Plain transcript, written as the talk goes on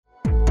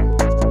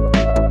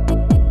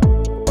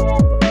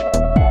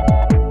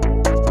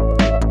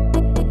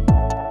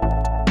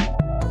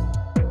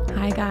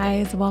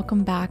guys,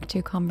 welcome back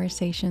to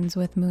Conversations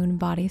with Moon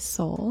Body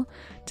Soul.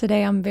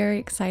 Today I'm very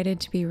excited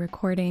to be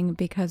recording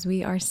because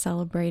we are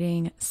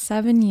celebrating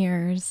 7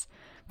 years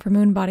for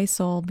Moon Body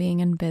Soul being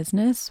in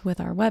business with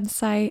our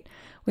website.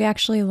 We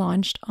actually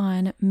launched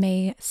on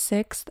May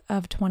 6th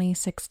of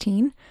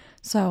 2016,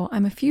 so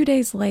I'm a few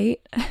days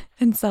late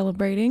in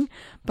celebrating,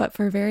 but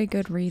for very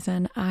good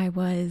reason. I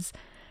was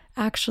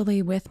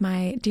actually with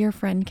my dear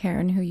friend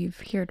Karen, who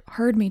you've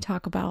heard me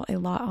talk about a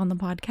lot on the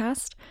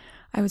podcast.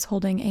 I was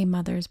holding a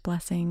mother's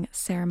blessing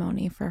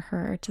ceremony for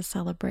her to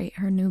celebrate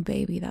her new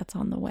baby that's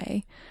on the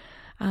way,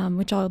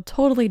 which I'll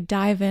totally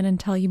dive in and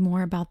tell you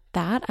more about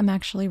that. I'm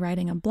actually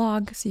writing a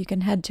blog, so you can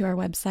head to our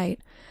website,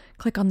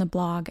 click on the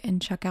blog,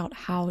 and check out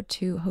how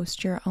to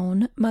host your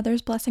own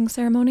mother's blessing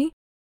ceremony.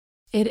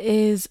 It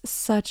is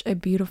such a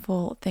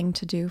beautiful thing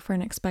to do for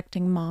an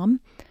expecting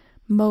mom.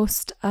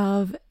 Most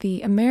of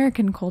the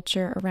American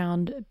culture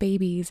around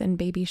babies and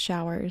baby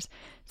showers,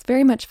 it's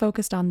very much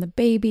focused on the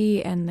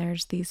baby, and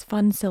there's these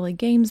fun, silly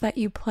games that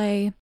you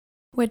play,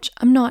 which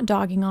I'm not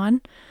dogging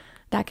on.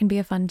 That can be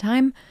a fun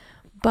time,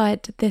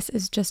 but this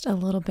is just a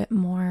little bit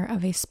more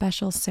of a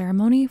special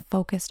ceremony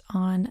focused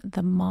on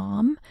the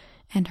mom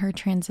and her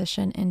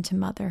transition into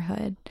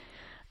motherhood.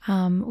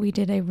 We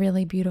did a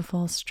really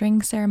beautiful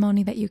string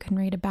ceremony that you can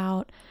read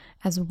about,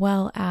 as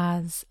well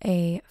as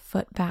a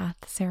foot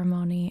bath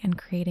ceremony and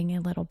creating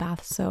a little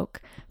bath soak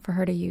for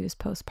her to use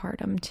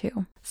postpartum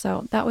too.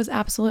 So that was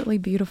absolutely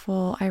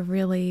beautiful. I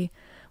really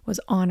was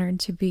honored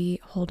to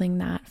be holding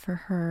that for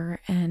her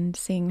and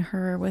seeing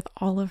her with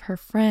all of her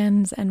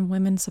friends and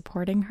women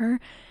supporting her.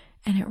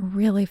 And it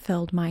really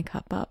filled my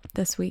cup up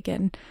this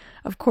weekend.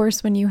 Of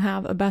course, when you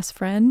have a best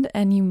friend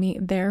and you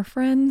meet their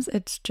friends,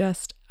 it's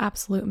just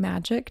absolute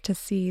magic to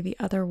see the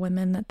other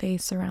women that they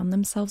surround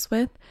themselves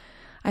with.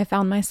 I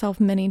found myself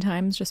many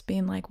times just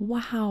being like,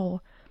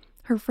 wow,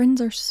 her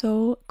friends are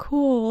so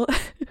cool.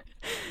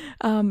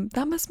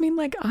 That must mean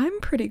like I'm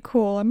pretty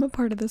cool. I'm a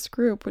part of this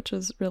group, which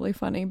is really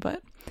funny,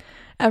 but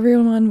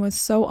everyone was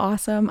so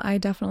awesome. I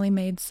definitely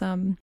made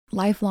some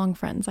lifelong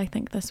friends, I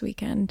think, this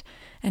weekend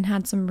and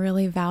had some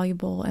really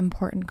valuable,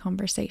 important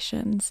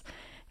conversations.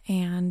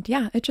 And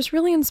yeah, it just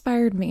really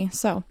inspired me.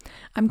 So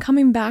I'm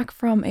coming back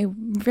from a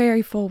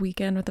very full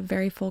weekend with a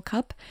very full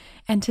cup.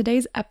 And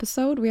today's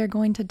episode, we are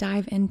going to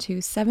dive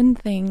into 7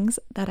 things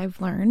that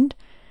I've learned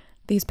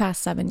these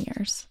past 7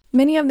 years.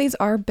 Many of these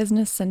are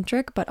business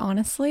centric, but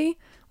honestly,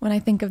 when I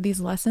think of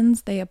these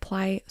lessons, they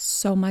apply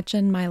so much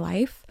in my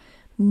life,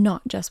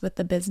 not just with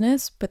the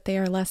business, but they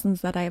are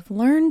lessons that I've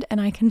learned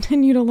and I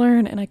continue to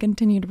learn and I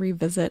continue to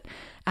revisit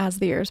as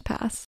the years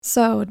pass.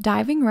 So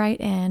diving right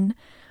in,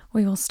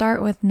 we will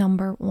start with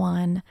number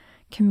 1.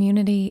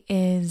 Community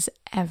is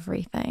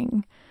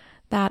everything.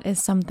 That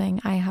is something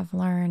I have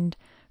learned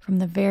from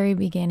the very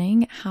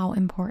beginning, how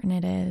important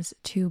it is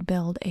to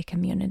build a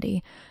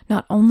community,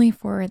 not only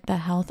for the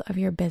health of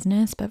your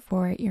business, but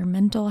for your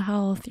mental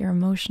health, your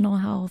emotional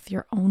health,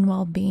 your own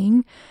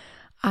well-being.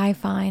 I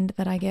find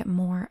that I get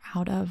more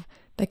out of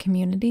the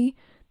community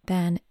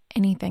than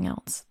anything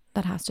else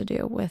that has to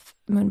do with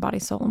Moon Body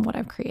Soul and what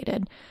I've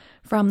created.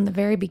 From the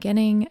very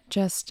beginning,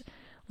 just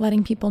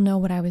letting people know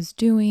what I was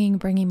doing,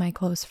 bringing my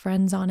close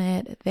friends on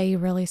it, they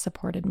really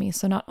supported me.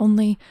 So not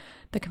only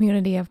the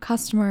community of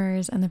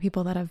customers and the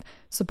people that have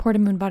supported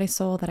Moon Body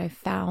Soul that I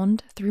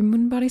found through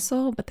Moon Body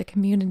Soul, but the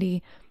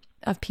community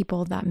of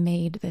people that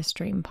made this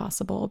dream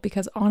possible.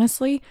 Because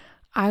honestly,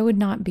 I would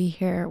not be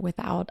here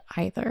without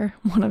either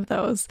one of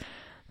those.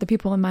 The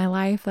people in my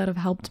life that have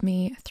helped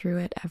me through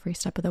it every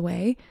step of the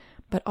way,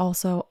 but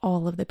also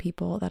all of the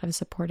people that have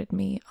supported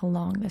me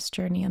along this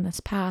journey and this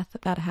path,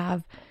 that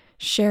have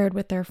shared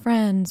with their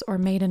friends or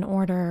made an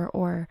order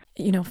or,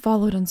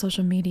 followed on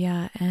social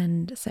media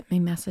and sent me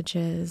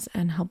messages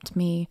and helped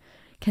me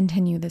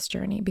continue this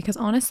journey. Because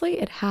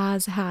honestly, it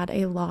has had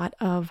a lot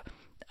of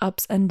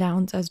ups and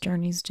downs as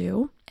journeys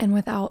do. And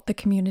without the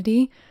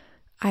community,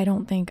 I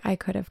don't think I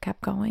could have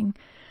kept going.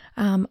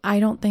 I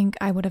don't think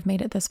I would have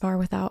made it this far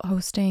without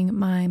hosting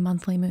my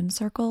monthly moon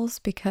circles,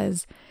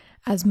 because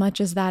as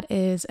much as that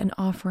is an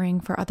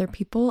offering for other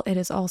people, it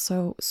is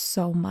also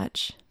so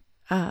much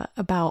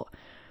about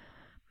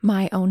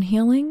my own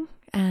healing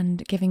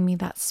and giving me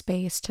that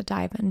space to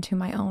dive into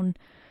my own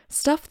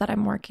stuff that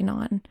I'm working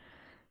on.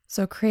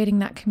 So creating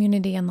that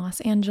community in Los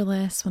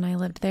Angeles, when I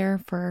lived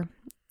there for,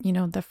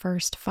 the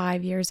first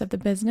 5 years of the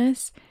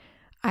business,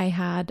 I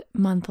had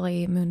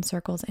monthly moon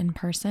circles in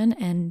person,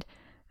 and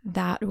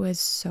that was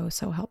so,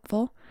 so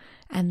helpful.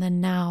 And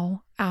then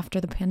now, after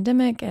the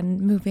pandemic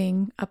and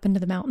moving up into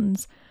the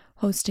mountains,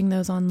 hosting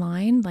those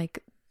online,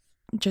 like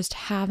just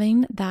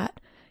having that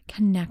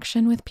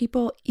connection with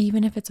people,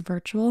 even if it's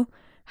virtual,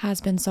 has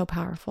been so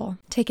powerful.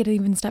 Take it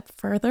even a step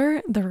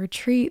further, the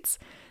retreats,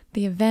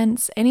 the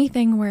events,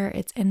 anything where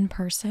it's in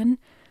person,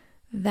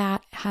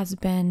 that has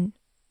been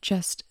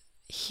just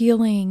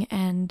healing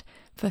and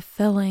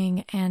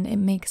fulfilling, and it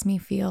makes me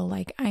feel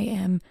like I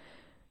am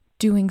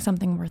doing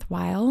something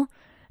worthwhile.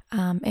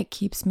 It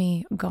keeps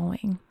me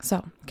going.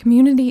 So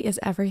community is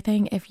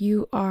everything. If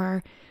you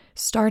are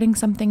starting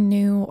something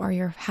new or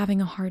you're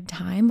having a hard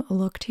time,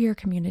 look to your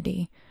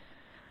community.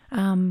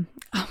 Oh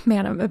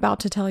man, I'm about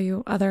to tell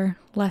you other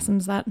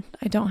lessons that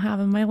I don't have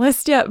on my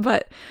list yet,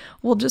 but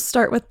we'll just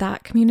start with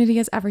that. Community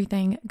is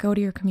everything. Go to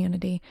your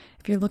community.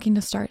 If you're looking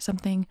to start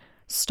something,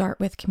 start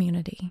with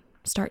community.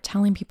 Start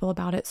telling people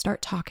about it.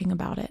 Start talking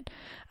about it.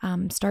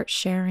 Start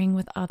sharing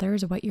with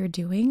others what you're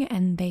doing,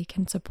 and they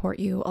can support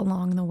you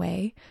along the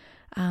way.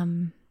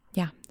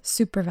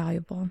 Super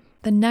valuable.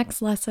 The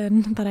next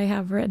lesson that I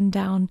have written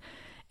down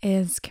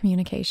is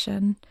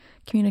communication.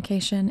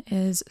 Communication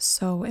is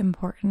so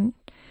important.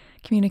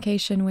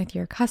 Communication with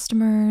your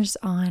customers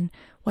on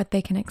what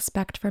they can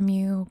expect from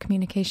you,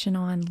 communication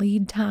on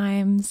lead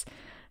times,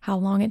 how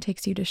long it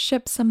takes you to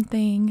ship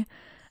something.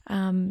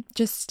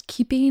 Just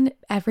keeping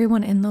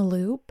everyone in the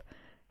loop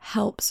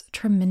helps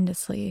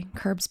tremendously,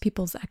 curbs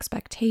people's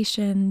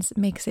expectations,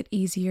 makes it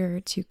easier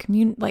to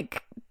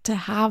to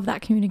have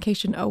that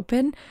communication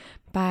open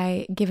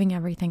by giving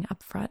everything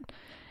up front.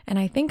 And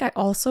I think I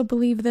also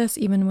believe this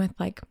even with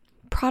like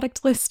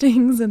product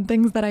listings and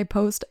things that I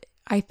post.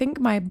 I think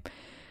my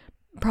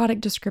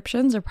product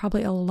descriptions are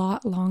probably a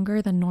lot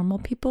longer than normal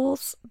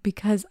people's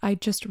because I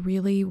just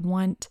really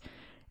want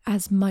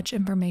as much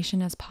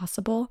information as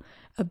possible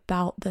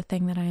about the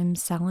thing that I'm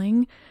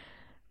selling,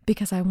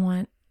 because I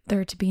want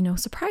there to be no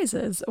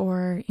surprises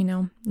or,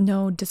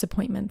 no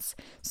disappointments.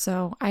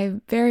 So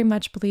I very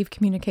much believe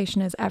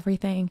communication is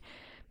everything,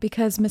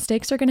 because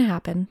mistakes are going to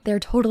happen. They're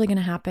totally going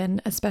to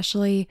happen,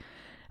 especially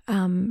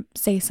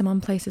say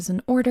someone places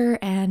an order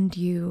and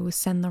you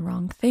send the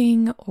wrong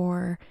thing,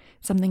 or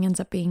something ends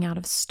up being out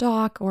of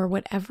stock, or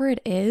whatever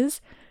it is.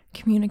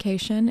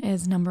 Communication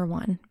is number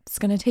one. It's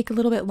going to take a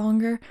little bit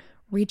longer.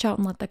 Reach out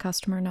and let the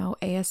customer know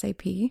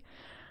ASAP.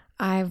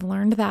 I've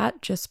learned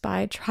that just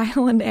by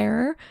trial and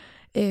error.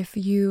 If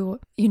you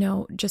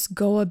just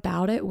go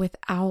about it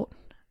without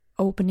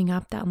opening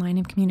up that line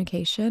of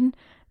communication,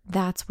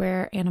 that's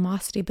where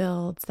animosity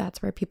builds.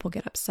 That's where people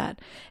get upset.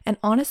 And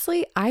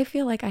honestly, I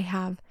feel like I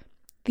have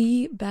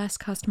the best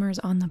customers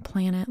on the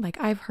planet. Like,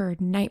 I've heard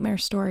nightmare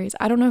stories.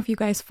 I don't know if you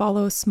guys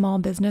follow small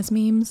business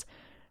memes.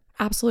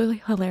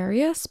 Absolutely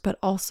hilarious, but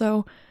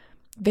also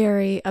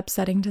very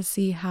upsetting to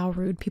see how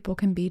rude people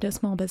can be to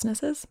small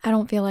businesses. I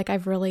don't feel like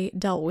I've really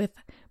dealt with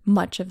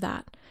much of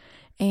that.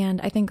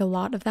 And I think a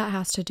lot of that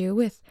has to do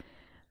with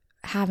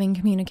having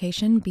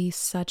communication be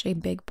such a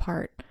big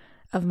part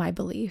of my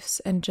beliefs,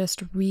 and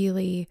just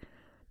really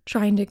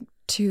trying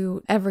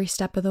to every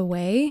step of the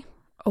way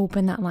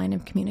open that line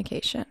of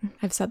communication.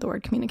 I've said the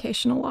word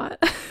communication a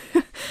lot.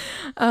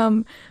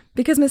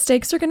 Because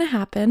mistakes are going to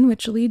happen,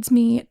 which leads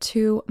me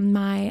to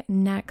my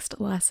next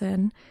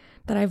lesson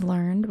that I've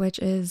learned, which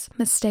is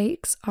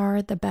mistakes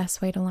are the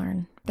best way to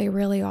learn. They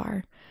really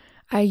are.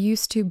 I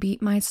used to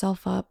beat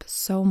myself up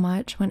so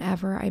much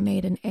whenever I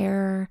made an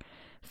error.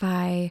 If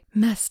I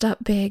messed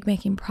up big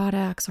making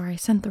products, or I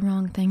sent the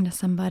wrong thing to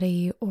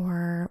somebody,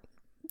 or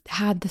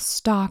had the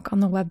stock on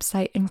the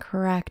website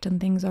incorrect and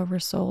things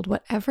oversold,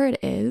 whatever it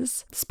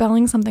is,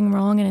 spelling something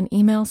wrong in an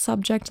email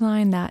subject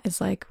line, that is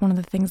like one of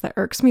the things that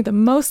irks me the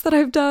most that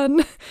I've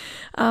done.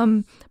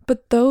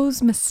 But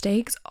those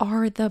mistakes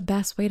are the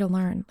best way to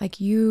learn.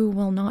 Like, you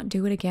will not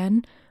do it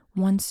again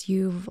once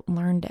you've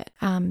learned it.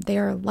 They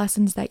are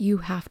lessons that you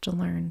have to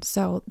learn.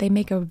 So they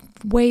make a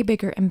way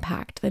bigger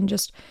impact than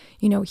just,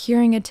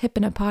 hearing a tip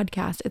in a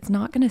podcast. It's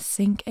not going to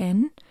sink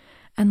in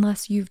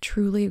unless you've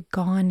truly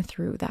gone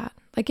through that.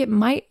 Like, it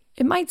might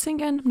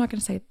sink in. I'm not going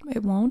to say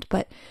it won't,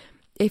 but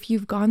if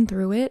you've gone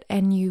through it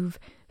and you've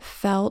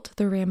felt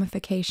the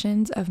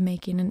ramifications of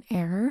making an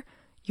error,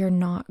 you're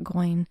not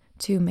going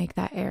to make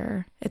that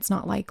error. It's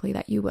not likely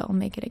that you will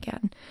make it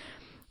again.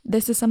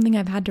 This is something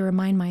I've had to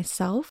remind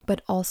myself,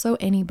 but also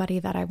anybody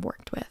that I've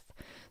worked with.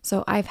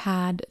 So I've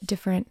had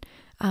different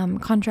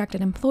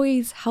contracted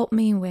employees help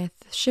me with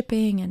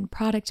shipping and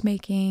product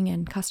making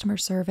and customer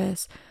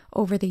service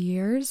over the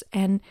years.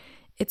 And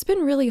it's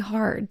been really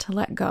hard to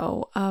let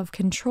go of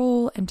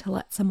control and to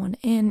let someone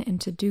in and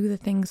to do the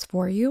things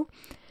for you.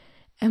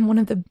 And one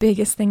of the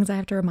biggest things I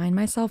have to remind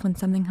myself when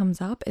something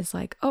comes up is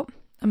like, oh,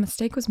 a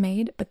mistake was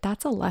made, but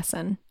that's a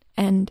lesson.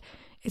 And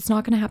it's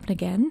not going to happen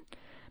again,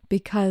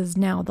 because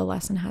now the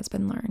lesson has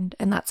been learned.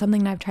 And that's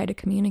something that I've tried to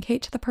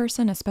communicate to the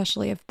person,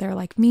 especially if they're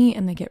like me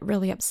and they get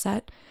really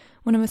upset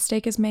when a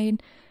mistake is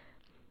made.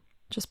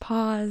 Just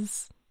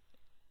pause.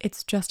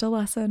 It's just a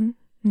lesson.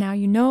 Now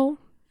you know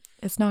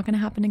it's not going to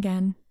happen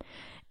again.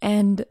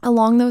 And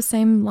along those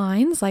same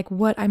lines, like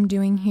what I'm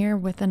doing here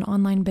with an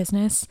online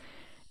business,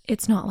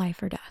 it's not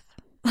life or death.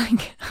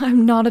 Like,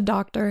 I'm not a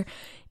doctor.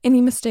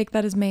 Any mistake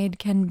that is made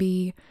can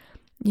be,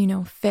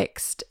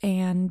 fixed,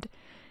 and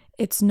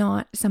it's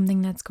not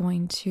something that's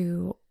going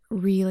to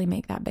really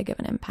make that big of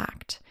an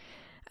impact.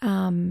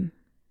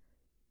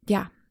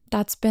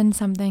 That's been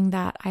something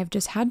that I've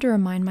just had to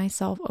remind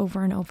myself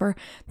over and over.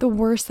 The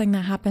worst thing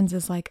that happens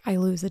is like I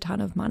lose a ton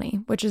of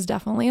money, which is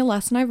definitely a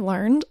lesson I've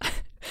learned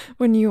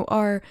when you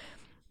are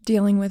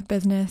dealing with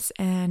business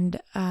and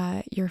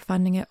you're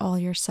funding it all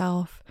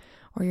yourself,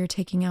 or you're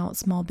taking out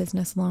small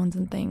business loans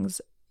and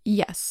things.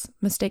 yes,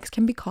 mistakes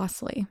can be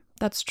costly.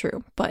 That's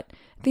true. But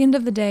at the end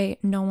of the day,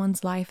 no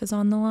one's life is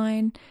on the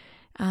line.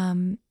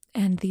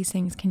 And these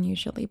things can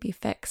usually be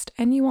fixed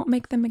and you won't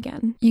make them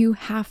again. You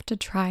have to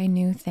try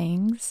new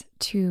things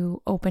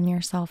to open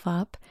yourself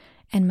up,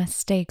 and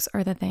mistakes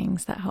are the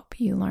things that help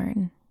you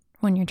learn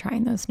when you're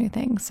trying those new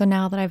things. So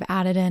now that I've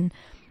added in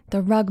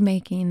the rug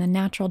making, the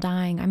natural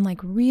dyeing, I'm like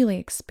really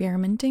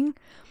experimenting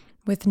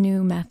with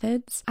new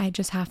methods. I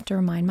just have to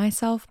remind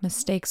myself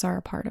mistakes are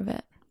a part of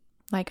it.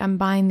 Like I'm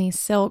buying these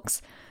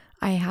silks,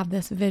 I have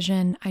this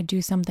vision, I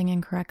do something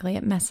incorrectly,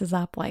 it messes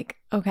up. Like,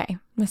 okay,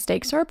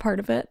 mistakes are a part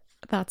of it.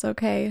 That's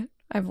okay.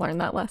 I've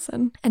learned that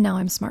lesson and now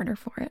I'm smarter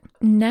for it.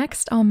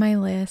 Next on my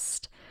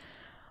list,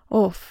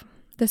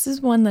 this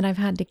is one that I've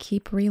had to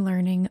keep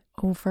relearning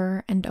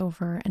over and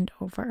over and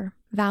over.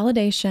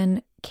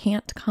 Validation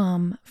can't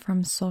come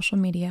from social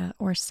media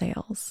or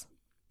sales.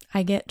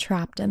 I get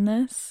trapped in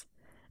this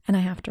and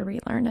I have to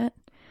relearn it.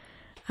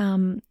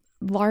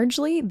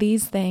 Largely,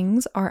 these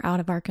things are out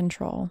of our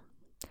control.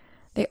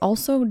 They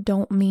also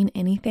don't mean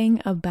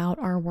anything about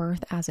our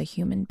worth as a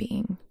human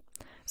being.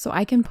 So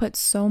I can put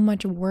so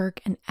much work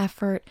and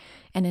effort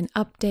and an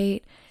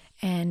update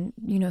and,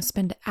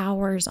 spend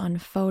hours on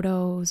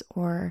photos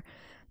or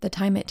the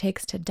time it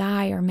takes to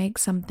dye or make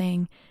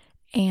something,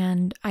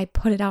 and I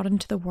put it out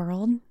into the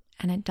world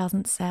and it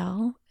doesn't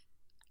sell.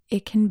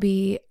 It can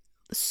be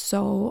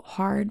so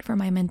hard for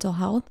my mental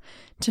health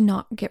to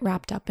not get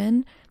wrapped up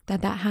in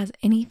that has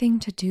anything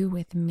to do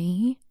with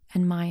me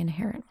and my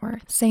inherent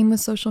worth. Same with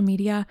social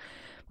media,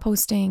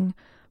 posting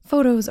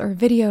photos or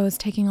videos,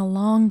 taking a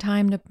long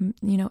time to,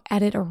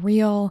 edit a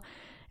reel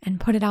and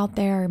put it out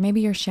there.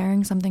 Maybe you're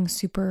sharing something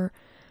super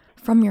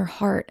from your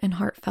heart and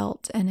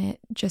heartfelt and it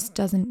just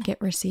doesn't get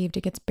received.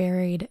 It gets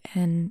buried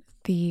in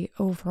the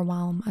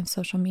overwhelm of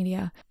social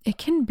media. It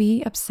can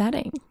be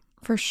upsetting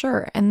for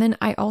sure. And then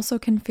I also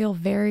can feel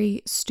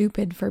very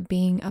stupid for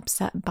being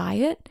upset by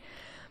it.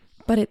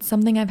 But it's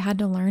something I've had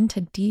to learn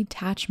to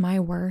detach my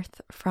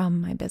worth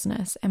from my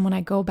business. And when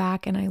I go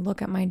back and I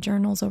look at my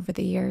journals over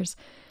the years,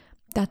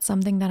 that's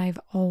something that I've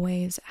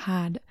always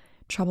had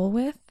trouble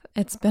with.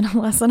 It's been a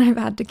lesson I've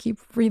had to keep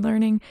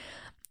relearning,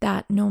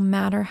 that no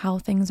matter how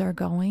things are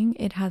going,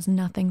 it has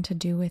nothing to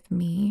do with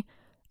me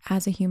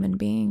as a human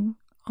being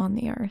on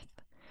the earth.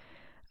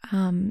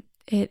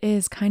 It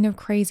is kind of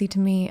crazy to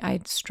me.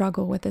 I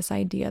struggle with this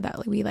idea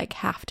that we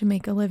have to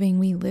make a living.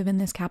 We live in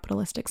this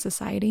capitalistic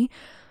society.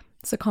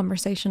 It's a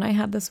conversation I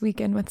had this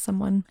weekend with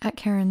someone at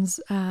Karen's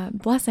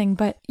blessing,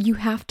 but you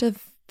have to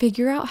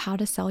figure out how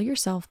to sell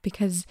yourself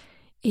because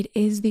it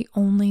is the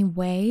only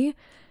way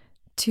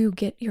to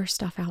get your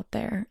stuff out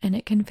there. And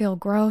it can feel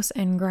gross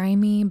and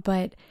grimy,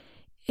 but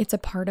it's a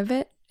part of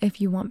it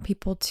if you want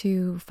people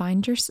to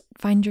find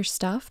your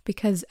stuff,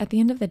 because at the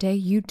end of the day,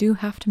 you do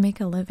have to make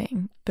a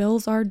living.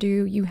 Bills are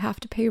due. You have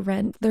to pay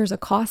rent. There's a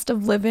cost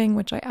of living,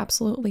 which I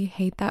absolutely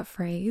hate that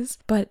phrase,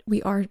 but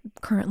we are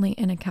currently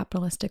in a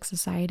capitalistic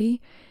society.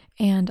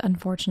 And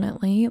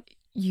unfortunately,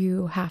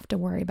 you have to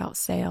worry about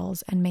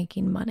sales and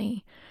making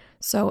money.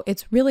 So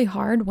it's really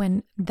hard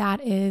when that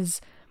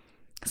is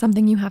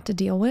something you have to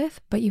deal with,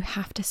 but you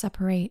have to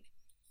separate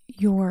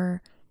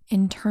your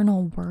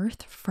internal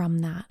worth from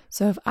that.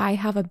 So if I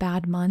have a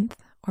bad month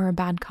or a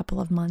bad couple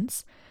of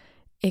months,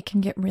 it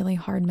can get really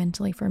hard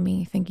mentally for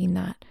me thinking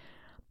that,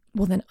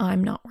 well, then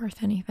I'm not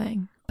worth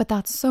anything. But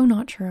that's so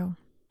not true.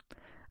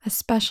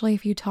 Especially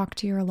if you talk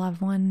to your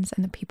loved ones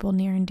and the people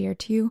near and dear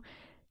to you,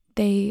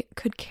 they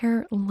could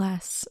care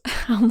less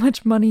how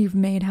much money you've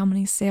made, how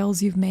many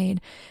sales you've made,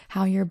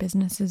 how your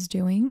business is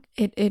doing.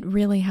 It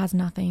really has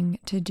nothing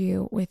to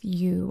do with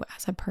you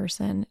as a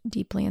person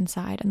deeply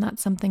inside. And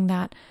that's something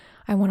that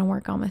I want to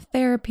work on with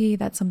therapy.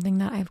 That's something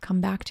that I've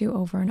come back to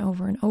over and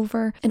over and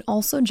over. And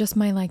also just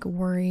my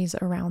worries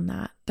around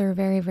that. They're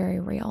very, very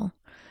real.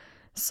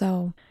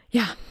 So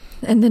yeah.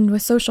 And then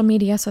with social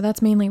media, so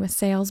that's mainly with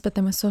sales, but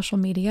then with social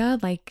media,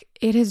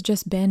 it has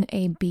just been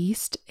a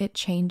beast. It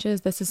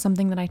changes. This is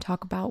something that I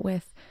talk about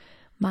with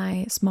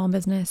my small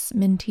business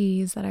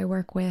mentees that I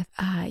work with.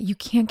 You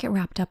can't get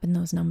wrapped up in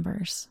those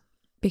numbers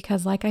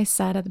because like I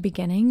said at the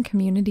beginning,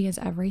 community is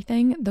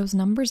everything. Those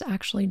numbers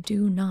actually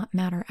do not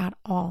matter at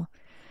all.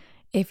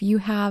 If you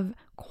have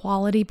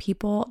quality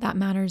people, that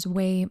matters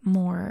way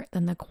more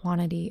than the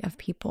quantity of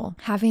people.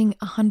 Having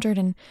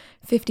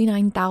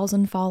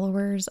 159,000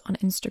 followers on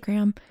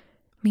Instagram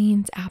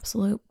means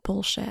absolute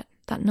bullshit.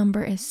 That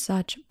number is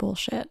such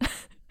bullshit.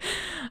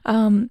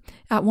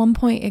 At one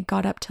point it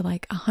got up to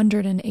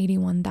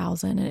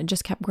 181,000 and it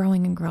just kept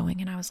growing and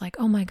growing. And I was like,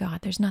 oh my God,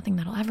 there's nothing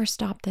that'll ever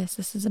stop this.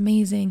 This is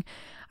amazing.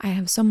 I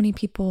have so many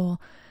people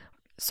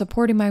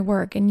supporting my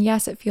work. And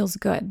yes, it feels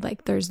good.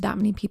 There's that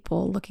many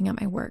people looking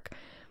at my work,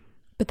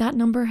 but that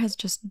number has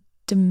just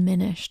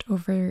diminished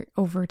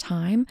over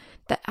time.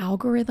 The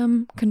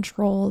algorithm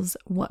controls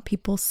what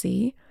people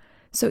see.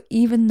 So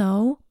even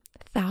though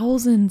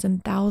thousands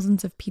and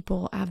thousands of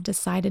people have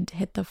decided to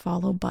hit the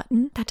follow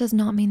button, that does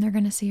not mean they're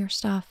going to see your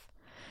stuff.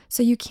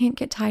 So you can't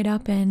get tied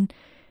up in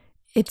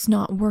it's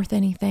not worth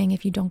anything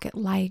if you don't get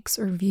likes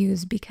or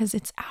views because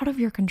it's out of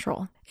your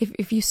control.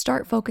 If you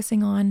start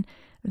focusing on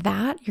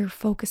that, you're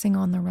focusing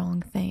on the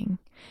wrong thing,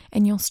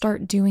 and you'll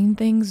start doing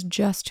things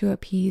just to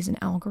appease an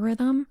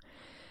algorithm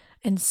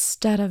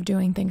instead of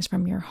doing things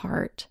from your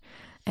heart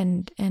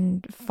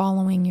and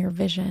following your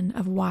vision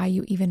of why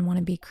you even want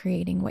to be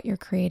creating what you're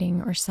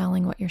creating or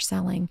selling what you're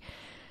selling.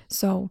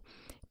 So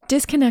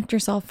disconnect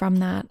yourself from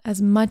that.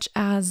 As much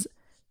as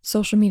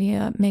social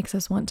media makes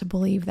us want to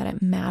believe that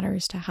it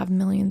matters to have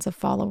millions of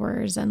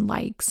followers and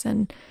likes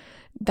and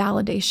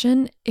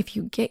validation, if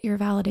you get your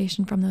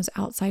validation from those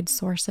outside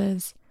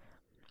sources,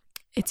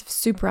 it's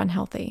super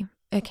unhealthy.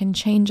 It can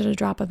change at a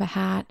drop of a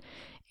hat,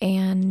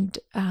 and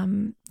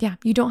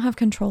you don't have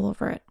control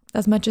over it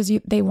as much as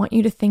they want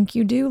you to think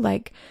you do.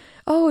 Like,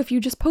 oh, if you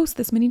just post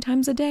this many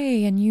times a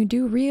day and you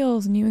do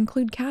reels and you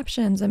include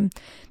captions, and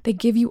they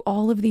give you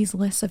all of these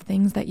lists of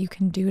things that you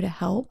can do to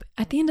help.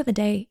 At the end of the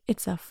day,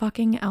 it's a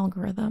fucking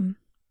algorithm.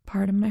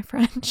 Pardon my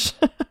French.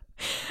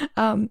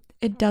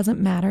 It doesn't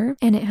matter,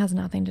 and it has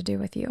nothing to do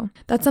with you.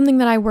 That's something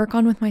that I work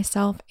on with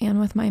myself and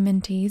with my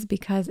mentees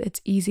because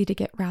it's easy to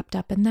get wrapped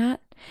up in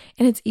that.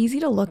 And it's easy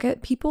to look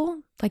at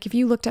people. Like if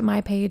you looked at my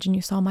page and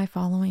you saw my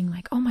following,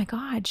 like, oh my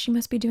God, she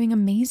must be doing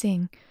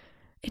amazing.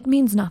 It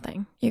means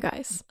nothing, you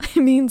guys.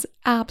 It means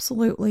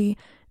absolutely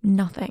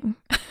nothing.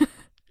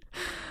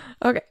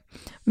 Okay,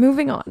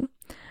 moving on.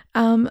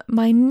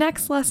 My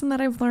next lesson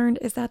that I've learned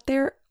is that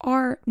there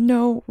are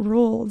no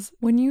rules.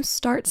 When you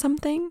start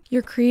something,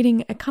 you're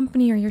creating a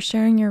company or you're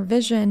sharing your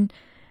vision,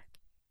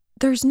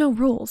 there's no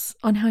rules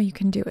on how you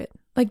can do it.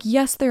 Like,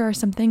 yes, there are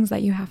some things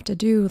that you have to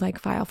do, like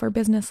file for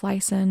business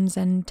license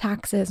and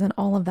taxes and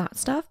all of that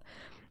stuff,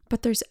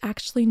 but there's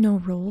actually no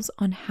rules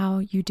on how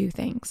you do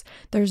things.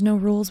 There's no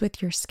rules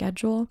with your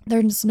schedule.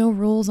 There's no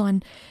rules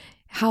on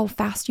how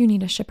fast you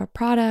need to ship a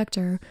product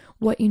or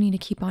what you need to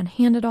keep on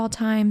hand at all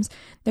times.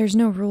 There's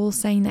no rules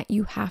saying that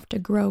you have to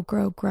grow,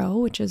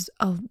 which is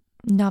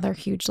another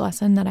huge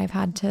lesson that I've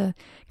had to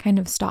kind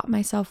of stop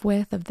myself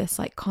with, of this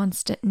like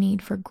constant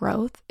need for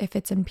growth if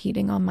it's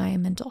impeding on my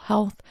mental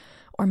health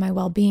or my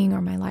well-being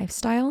or my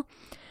lifestyle.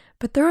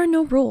 But there are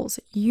no rules.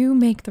 You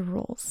make the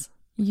rules.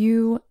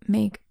 You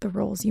make the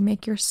rules. You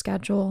make your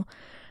schedule.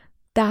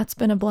 That's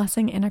been a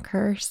blessing and a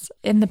curse.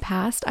 In the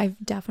past, I've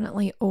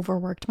definitely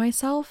overworked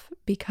myself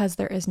because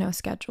there is no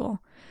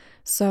schedule.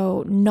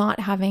 So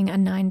not having a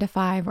 9 to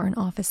 5 or an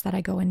office that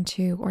I go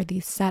into or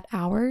these set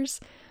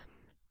hours,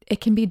 it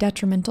can be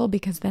detrimental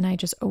because then I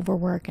just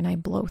overwork and I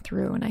blow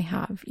through and I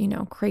have,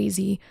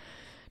 crazy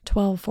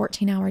 12,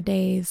 14-hour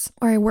days,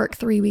 or I work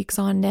 3 weeks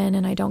on end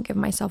and I don't give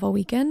myself a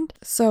weekend.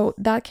 So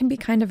that can be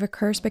kind of a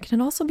curse, but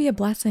can also be a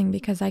blessing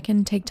because I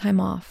can take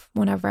time off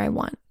whenever I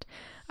want.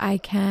 I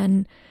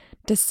can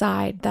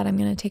decide that I'm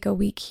going to take a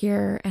week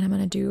here and I'm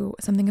going to do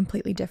something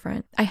completely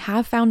different. I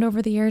have found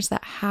over the years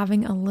that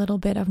having a little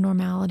bit of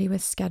normality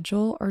with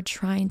schedule, or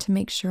trying to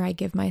make sure I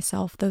give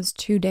myself those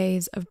 2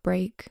 days of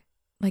break,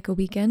 like a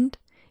weekend,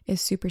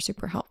 is super,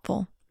 super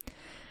helpful.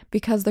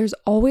 Because there's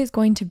always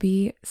going to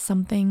be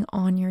something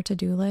on your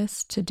to-do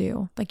list to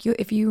do. Like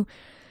if you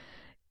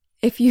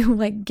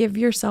like give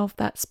yourself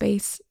that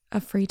space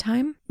of free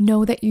time,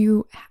 know that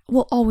you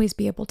will always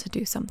be able to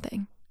do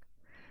something.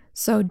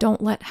 So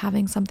don't let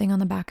having something on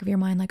the back of your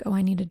mind like, oh,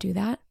 I need to do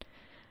that,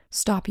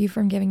 stop you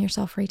from giving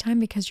yourself free time,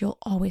 because you'll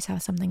always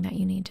have something that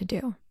you need to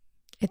do.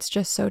 It's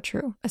just so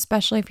true,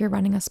 especially if you're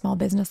running a small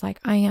business like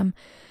I am,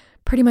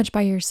 pretty much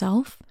by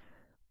yourself.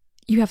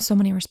 You have so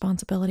many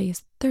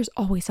responsibilities. There's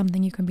always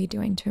something you can be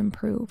doing to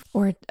improve,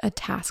 or a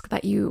task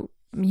that you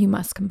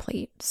must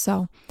complete.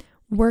 So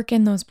work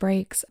in those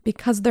breaks.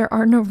 Because there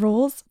are no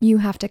rules, you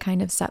have to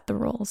kind of set the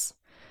rules.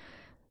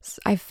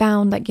 I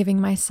found that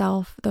giving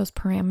myself those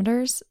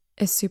parameters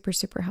is super,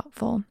 super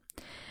helpful.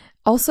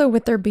 Also,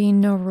 with there being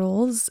no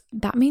rules,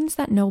 that means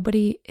that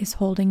nobody is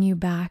holding you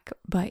back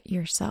but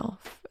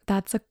yourself.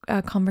 That's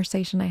a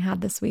conversation I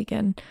had this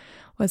weekend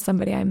with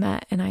somebody I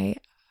met, and I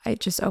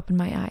just opened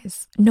my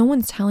eyes. No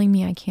one's telling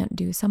me I can't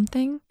do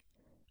something.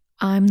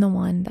 I'm the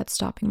one that's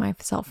stopping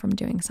myself from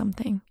doing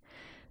something.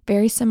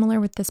 Very similar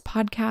with this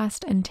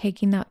podcast and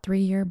taking that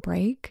 3-year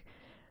break.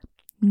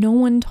 No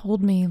one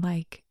told me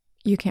like,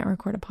 you can't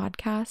record a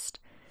podcast.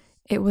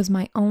 It was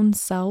my own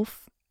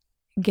self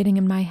getting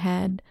in my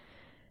head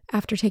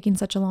after taking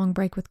such a long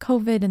break with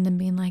COVID, and then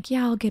being like,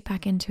 yeah, I'll get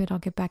back into it.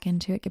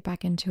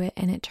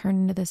 And it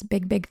turned into this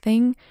big, big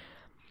thing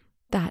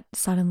that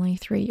suddenly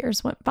 3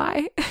 years went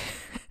by.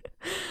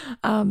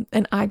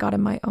 And I got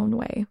in my own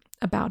way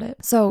about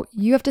it. So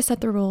you have to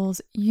set the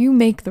rules. You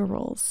make the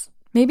rules.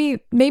 Maybe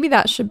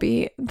that should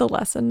be the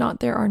lesson. Not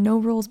there are no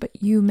rules, but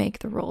you make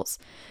the rules.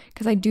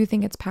 Because I do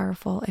think it's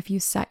powerful if you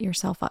set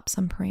yourself up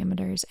some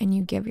parameters and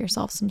you give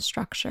yourself some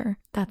structure.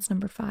 That's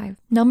number 5.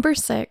 Number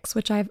 6,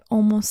 which I've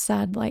almost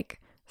said like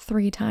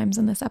 3 times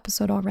in this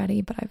episode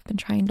already, but I've been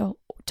trying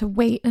to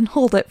wait and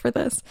hold it for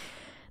this.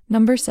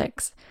 Number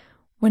 6,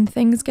 when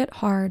things get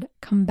hard,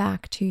 come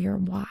back to your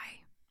why.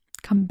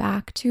 Come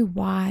back to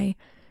why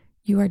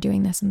you are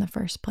doing this in the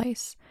first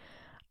place.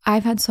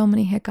 I've had so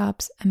many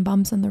hiccups and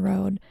bumps in the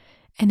road,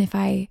 And if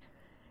I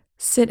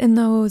sit in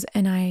those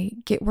and I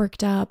get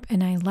worked up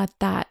and I let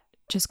that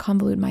just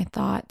convolute my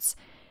thoughts,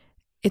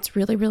 it's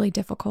really, really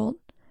difficult.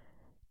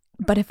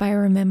 But if I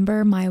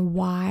remember my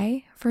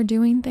why for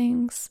doing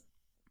things,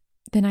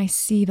 then I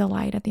see the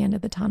light at the end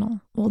of the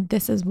tunnel. Well,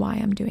 this is why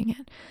I'm doing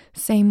it.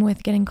 Same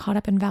with getting caught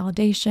up in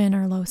validation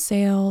or low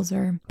sales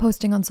or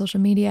posting on social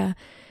media.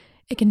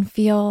 It can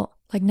feel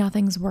like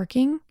nothing's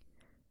working.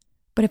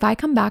 But if I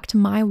come back to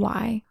my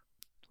why,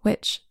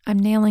 which I'm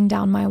nailing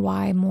down my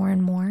why more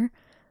and more,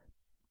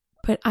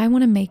 but I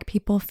want to make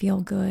people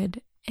feel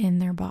good in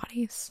their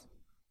bodies.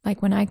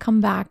 Like when I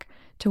come back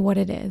to what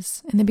it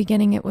is, in the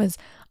beginning it was,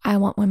 I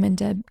want women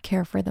to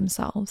care for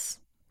themselves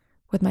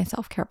with my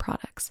self-care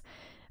products.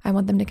 I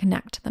want them to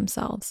connect to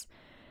themselves.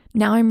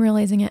 Now I'm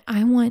realizing it.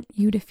 I want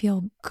you to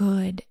feel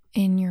good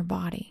in your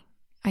body.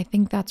 I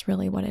think that's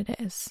really what it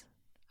is.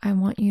 I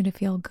want you to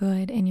feel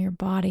good in your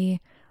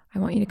body. I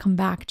want you to come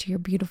back to your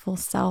beautiful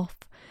self.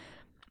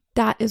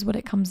 That is what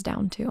it comes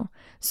down to.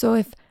 So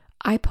if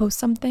I post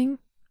something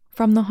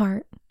from the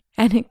heart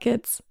and it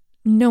gets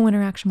no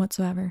interaction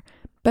whatsoever,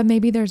 but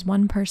maybe there's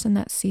one person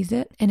that sees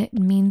it and it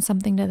means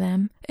something to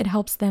them, it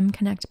helps them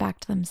connect back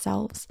to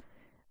themselves.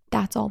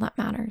 That's all that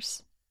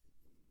matters.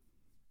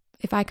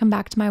 If I come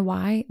back to my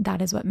why,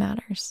 that is what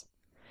matters.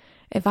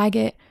 If I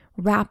get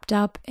wrapped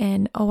up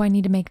in, I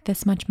need to make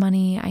this much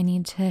money, I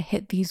need to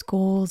hit these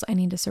goals, I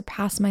need to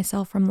surpass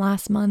myself from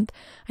last month,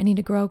 I need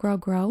to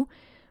grow,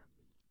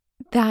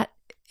 that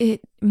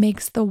it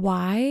makes the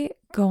why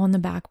go on the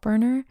back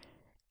burner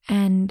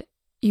and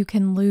you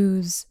can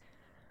lose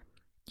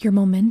your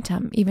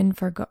momentum even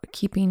for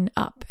keeping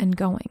up and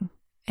going.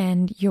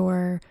 And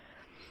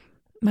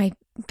my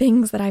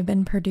things that I've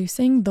been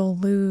producing, they'll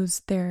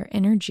lose their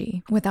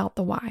energy without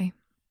the why.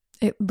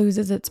 It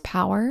loses its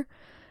power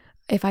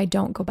if I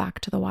don't go back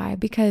to the why,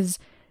 because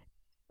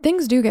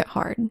things do get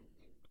hard.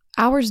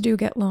 Hours do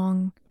get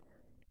long.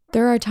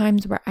 There are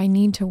times where I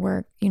need to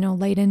work,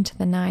 late into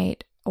the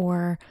night,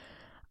 or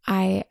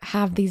I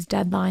have these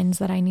deadlines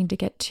that I need to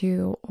get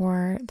to,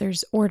 or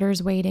there's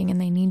orders waiting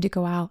and they need to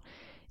go out.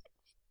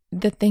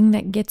 The thing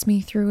that gets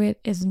me through it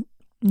is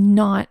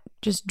not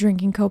just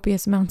drinking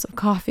copious amounts of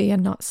coffee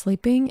and not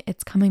sleeping.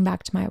 It's coming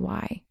back to my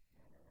why.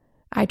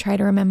 I try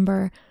to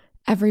remember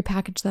every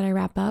package that I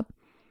wrap up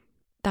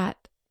that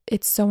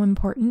it's so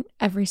important.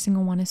 Every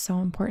single one is so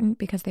important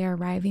because they are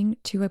arriving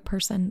to a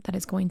person that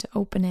is going to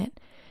open it.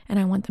 And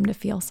I want them to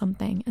feel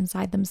something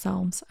inside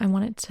themselves. I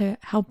want it to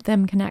help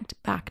them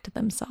connect back to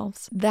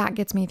themselves. That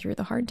gets me through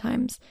the hard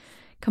times.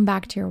 Come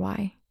back to your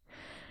why.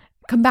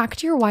 Come back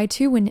to your why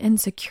too when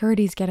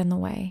insecurities get in the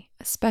way.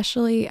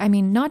 Especially,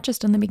 not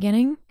just in the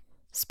beginning,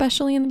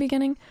 especially in the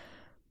beginning.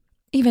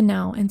 Even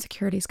now,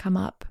 insecurities come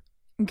up,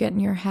 get in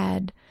your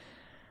head.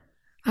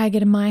 I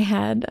get in my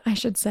head, I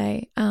should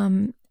say.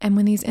 And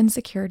when these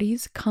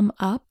insecurities come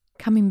up,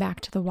 coming back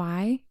to the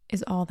why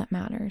is all that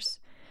matters.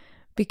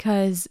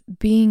 Because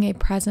being a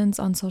presence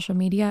on social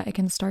media, it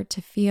can start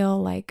to feel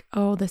like,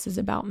 this is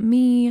about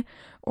me,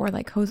 or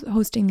like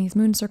hosting these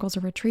moon circles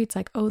or retreats,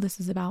 like, this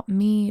is about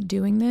me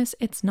doing this.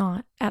 It's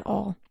not at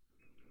all.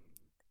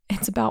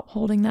 It's about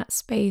holding that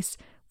space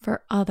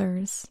for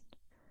others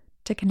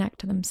to connect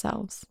to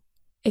themselves.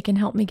 It can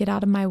help me get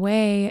out of my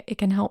way. It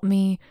can help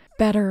me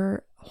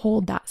better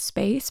hold that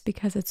space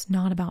because it's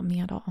not about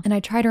me at all. And I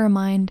try to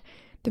remind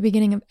the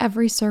beginning of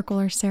every circle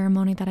or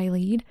ceremony that I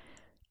lead,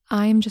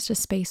 I'm just a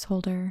space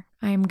holder.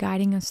 I am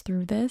guiding us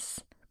through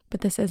this,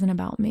 but this isn't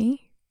about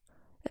me.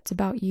 It's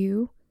about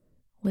you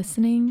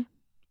listening,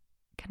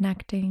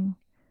 connecting,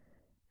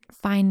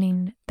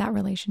 finding that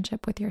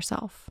relationship with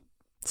yourself.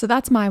 So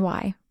that's my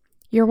why.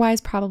 Your why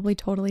is probably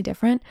totally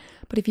different,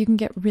 but if you can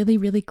get really,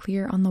 really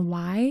clear on the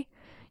why,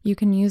 you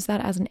can use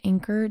that as an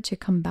anchor to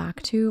come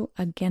back to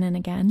again and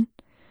again.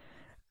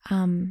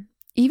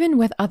 Even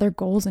with other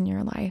goals in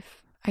your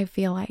life, I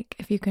feel like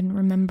if you can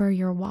remember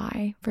your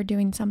why for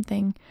doing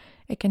something,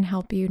 it can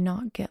help you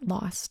not get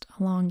lost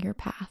along your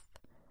path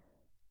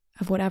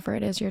of whatever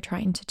it is you're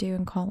trying to do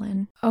and call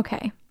in.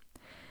 Okay.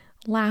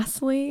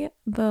 Lastly,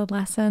 the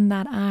lesson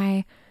that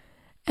I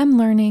am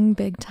learning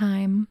big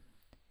time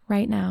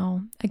right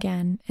now,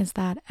 again, is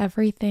that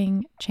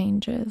everything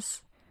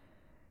changes.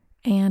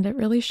 And it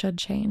really should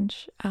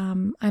change.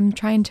 I'm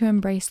trying to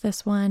embrace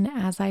this one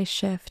as I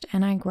shift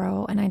and I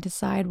grow and I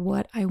decide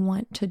what I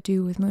want to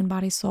do with Moon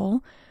Body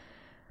Soul,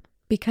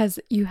 because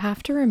you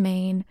have to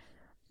remain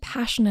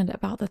passionate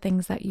about the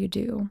things that you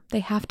do. They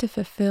have to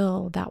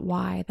fulfill that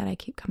why that I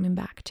keep coming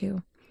back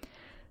to.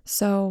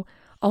 So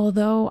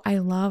although I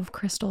love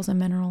crystals and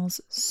minerals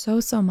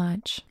so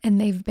much, and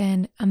they've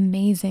been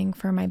amazing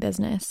for my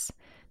business,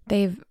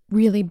 they've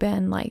really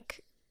been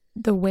like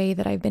the way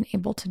that I've been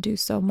able to do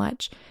so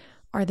much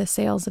are the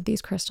sales of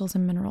these crystals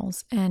and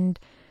minerals. And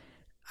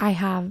I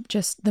have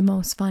just the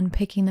most fun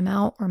picking them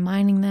out or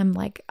mining them.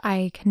 Like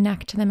I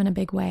connect to them in a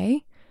big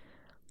way.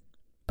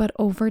 But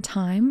over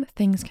time,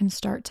 things can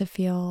start to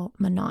feel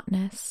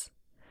monotonous,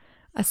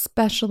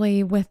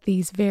 especially with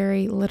these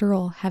very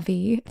literal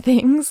heavy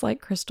things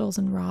like crystals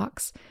and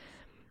rocks.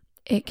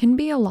 It can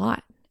be a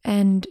lot.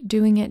 and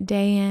doing it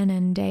day in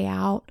and day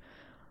out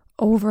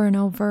over and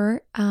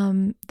over,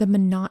 the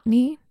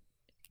monotony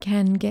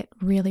can get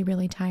really,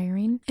 really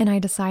tiring. And I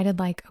decided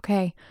like,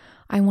 okay,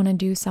 I want to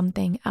do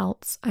something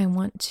else. I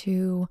want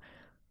to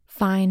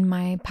find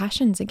my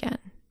passions again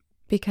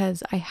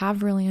because I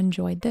have really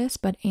enjoyed this,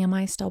 but am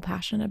I still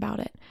passionate about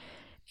it?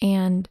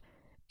 And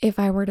if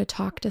I were to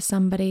talk to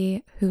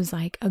somebody who's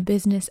like a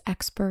business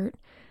expert,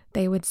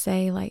 they would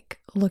say like,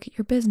 look at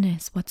your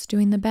business. What's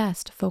doing the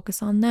best?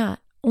 Focus on that.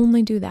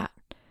 Only do that.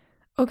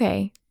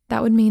 Okay,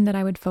 that would mean that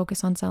I would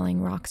focus on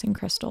selling rocks and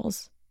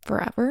crystals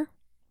forever.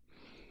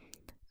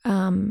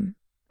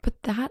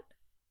 But that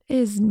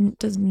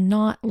does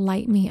not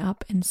light me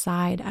up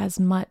inside as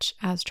much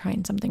as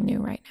trying something new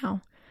right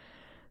now.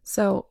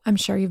 So I'm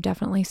sure you've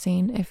definitely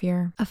seen, if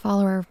you're a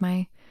follower of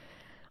my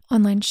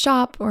online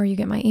shop or you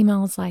get my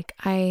emails, like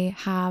I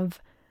have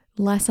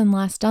less and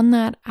less done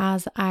that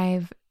as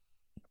I've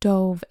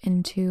dove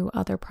into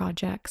other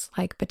projects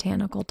like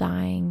botanical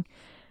dyeing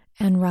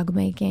and rug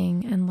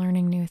making and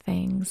learning new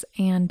things.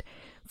 And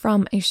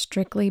from a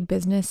strictly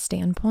business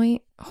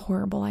standpoint,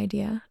 horrible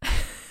idea.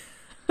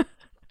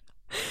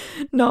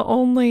 Not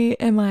only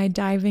am I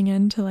diving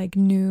into like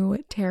new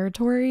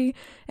territory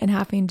and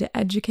having to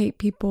educate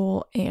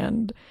people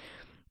and,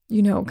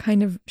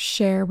 kind of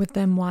share with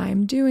them why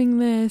I'm doing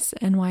this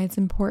and why it's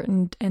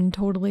important and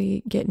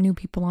totally get new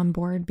people on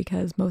board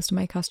because most of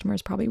my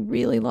customers probably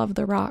really love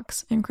the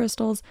rocks and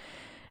crystals.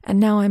 And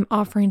now I'm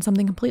offering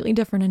something completely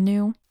different and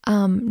new.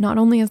 Not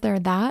only is there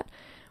that,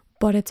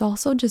 but it's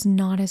also just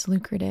not as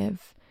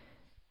lucrative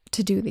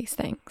to do these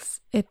things.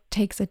 It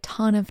takes a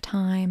ton of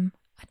time.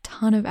 A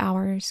ton of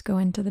hours go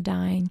into the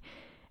dyeing,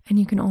 and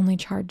you can only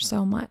charge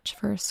so much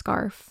for a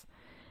scarf.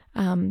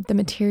 The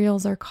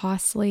materials are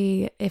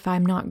costly. If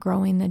I'm not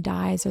growing the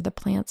dyes or the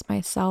plants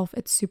myself,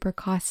 it's super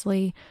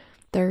costly.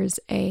 There's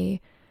a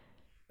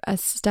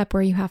step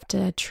where you have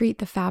to treat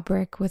the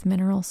fabric with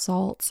mineral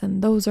salts,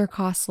 and those are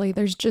costly.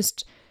 There's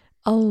just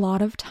a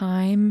lot of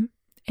time,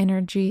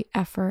 energy,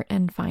 effort,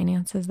 and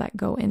finances that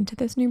go into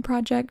this new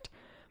project,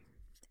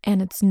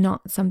 and it's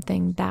not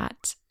something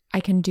that I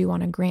can do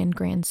on a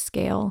grand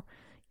scale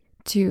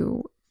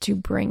to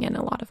bring in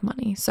a lot of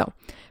money. So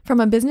from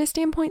a business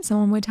standpoint,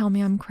 someone would tell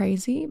me I'm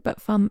crazy, but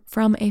from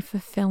a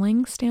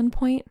fulfilling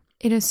standpoint,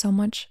 it is so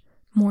much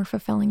more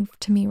fulfilling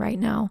to me right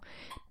now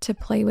to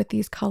play with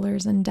these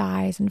colors and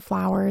dyes and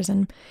flowers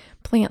and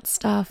plant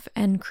stuff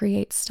and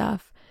create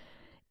stuff.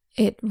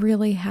 It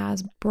really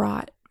has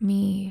brought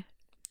me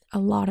a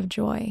lot of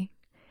joy,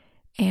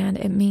 and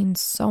it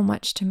means so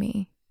much to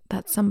me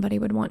that somebody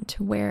would want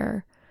to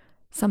wear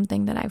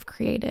something that I've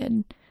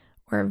created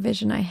or a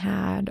vision I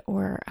had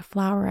or a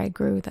flower I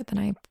grew that then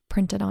I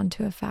printed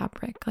onto a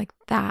fabric. Like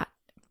that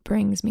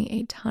brings me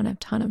a ton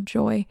of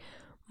joy,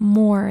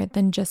 more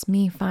than just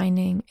me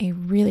finding a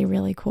really,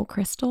 really cool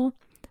crystal,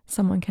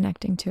 someone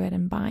connecting to it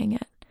and buying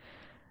it.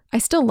 I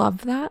still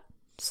love that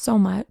so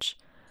much,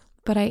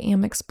 but I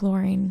am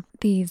exploring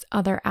these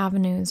other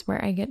avenues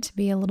where I get to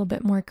be a little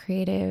bit more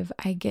creative.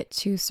 I get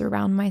to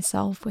surround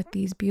myself with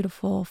these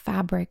beautiful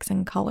fabrics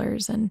and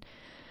colors and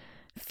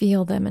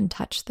feel them and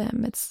touch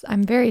them.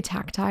 I'm very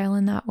tactile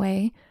in that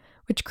way,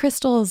 which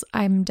crystals,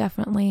 I'm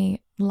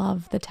definitely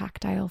love the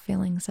tactile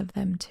feelings of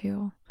them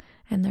too,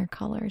 and their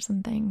colors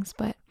and things.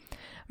 But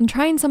I'm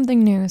trying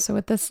something new. So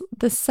with this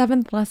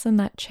seventh lesson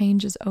that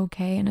change is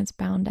okay and it's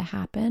bound to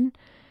happen,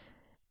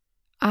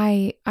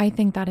 I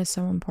think that is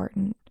so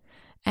important.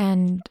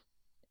 And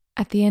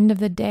at the end of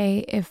the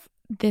day, if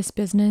this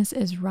business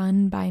is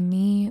run by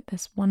me,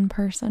 this one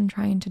person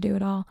trying to do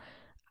it all,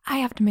 I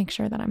have to make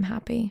sure that I'm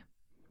happy.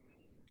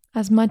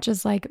 As much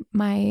as like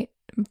my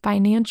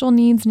financial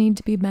needs need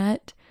to be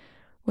met,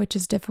 which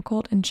is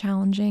difficult and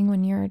challenging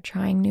when you're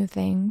trying new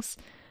things,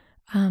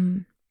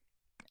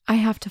 I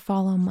have to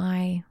follow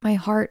my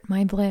heart,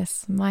 my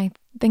bliss, my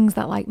things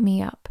that light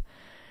me up.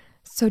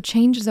 So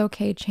change is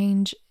okay.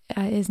 Change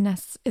is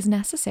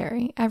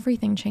necessary.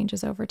 Everything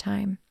changes over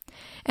time.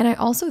 And I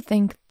also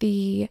think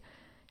the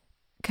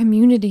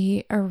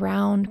community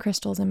around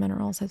crystals and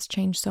minerals has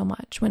changed so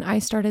much. When I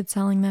started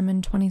selling them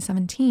in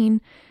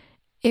 2017,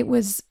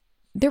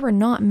 there were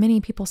not many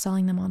people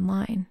selling them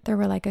online. There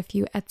were like a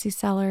few Etsy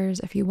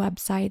sellers, a few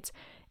websites.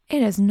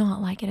 It is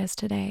not like it is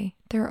today.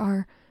 There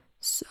are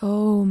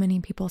so many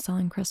people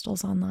selling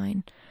crystals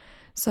online.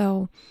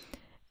 So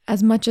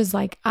as much as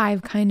like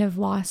I've kind of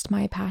lost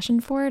my passion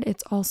for it,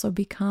 it's also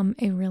become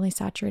a really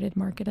saturated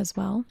market as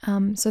well.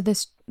 So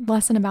this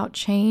lesson about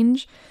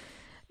change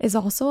is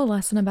also a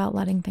lesson about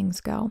letting things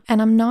go.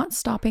 And I'm not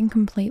stopping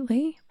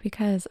completely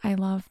because I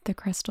love the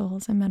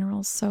crystals and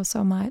minerals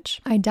so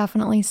much. I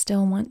definitely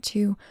still want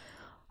to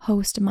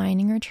host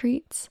mining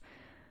retreats.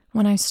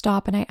 When I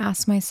stop and I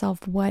ask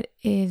myself, what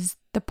is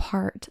the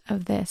part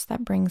of this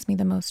that brings me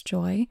the most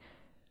joy?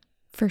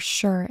 For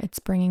sure, it's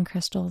bringing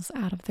crystals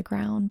out of the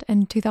ground.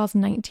 In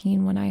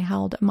 2019, when I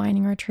held a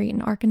mining retreat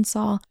in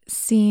Arkansas,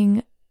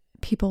 seeing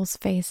people's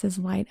faces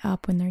light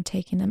up when they're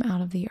taking them out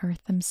of the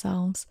earth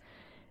themselves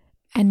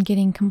and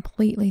getting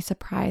completely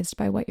surprised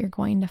by what you're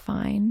going to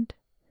find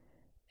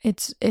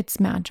it's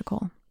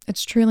magical.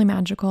 It's truly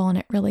magical, and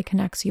it really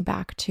connects you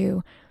back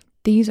to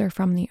these are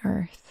from the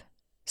earth.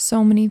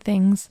 So many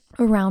things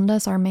around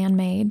us are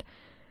man-made,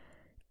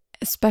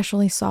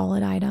 especially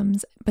solid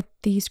items, but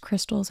these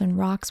crystals and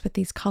rocks with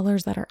these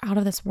colors that are out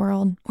of this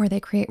world, or they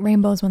create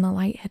rainbows when the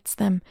light hits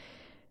them,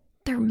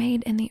 they're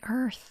made in the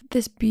earth.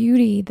 This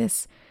beauty,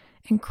 this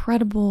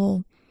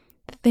incredible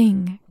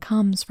thing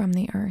comes from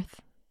the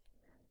earth.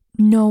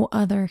 No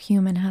other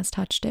human has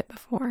touched it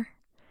before.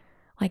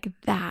 Like,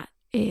 that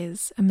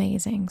is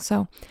amazing.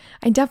 So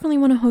I definitely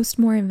want to host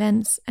more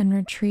events and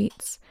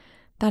retreats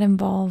that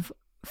involve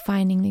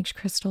finding these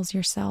crystals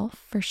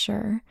yourself, for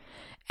sure.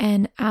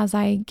 And as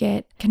I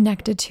get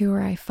connected to,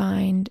 or I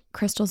find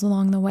crystals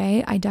along the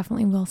way, I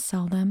definitely will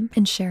sell them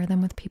and share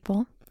them with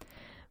people.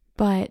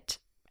 But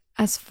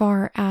as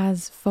far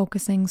as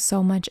focusing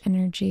so much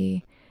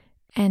energy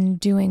and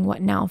doing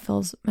what now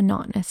feels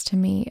monotonous to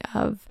me,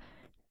 of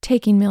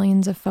taking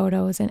millions of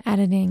photos and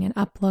editing and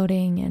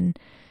uploading and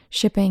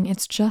shipping,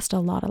 it's just a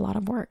lot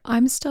of work.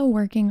 I'm still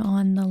working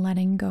on the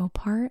letting go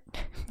part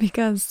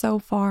because so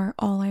far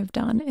all I've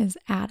done is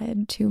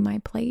added to my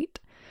plate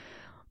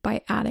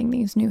by adding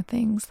these new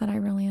things that I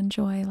really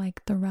enjoy,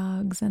 like the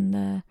rugs and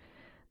the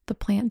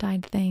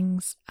plant-dyed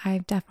things.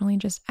 I've definitely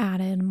just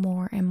added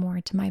more and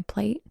more to my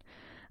plate.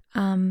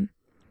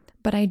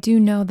 But I do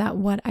know that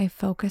what I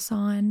focus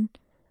on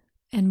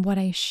and what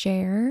I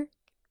share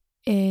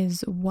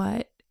is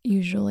what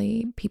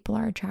usually people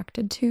are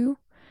attracted to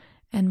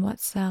and what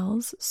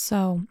sells.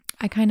 So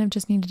I kind of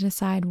just need to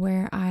decide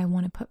where I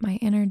want to put my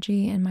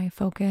energy and my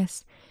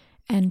focus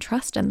and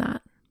trust in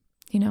that.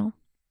 You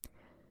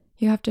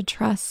have to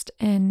trust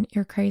in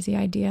your crazy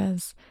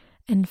ideas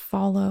and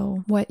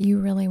follow what you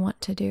really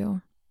want to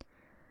do.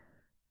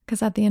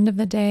 Because at the end of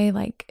the day,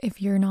 like,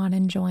 if you're not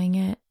enjoying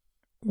it,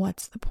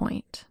 what's the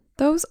point?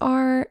 Those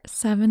are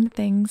 7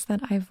 things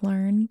that I've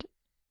learned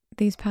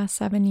these past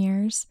 7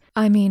 years.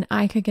 I mean,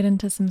 I could get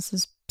into some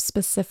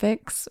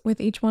specifics with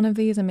each one of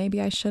these, and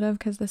maybe I should have,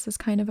 because this is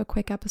kind of a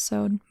quick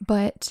episode,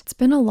 but it's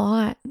been a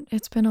lot.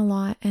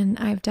 And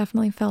I've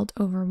definitely felt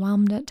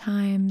overwhelmed at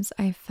times.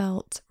 I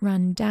felt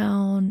run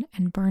down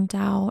and burnt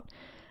out,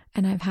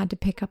 and I've had to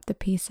pick up the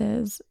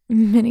pieces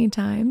many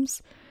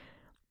times.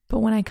 But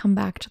when I come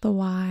back to the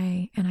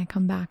why, and I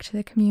come back to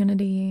the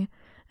community,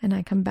 and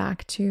I come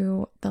back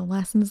to the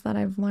lessons that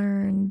I've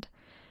learned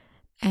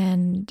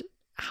and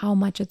how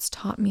much it's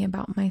taught me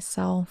about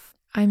myself,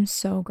 I'm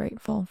so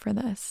grateful for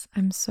this.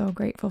 I'm so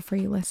grateful for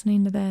you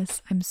listening to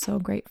this. I'm so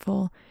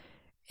grateful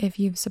if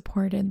you've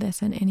supported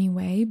this in any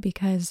way,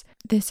 because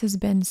this has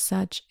been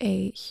such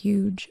a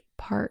huge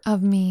part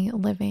of me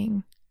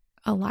living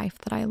a life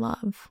that I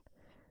love,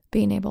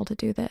 being able to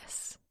do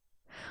this.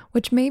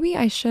 Which maybe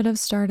I should have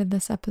started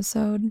this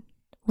episode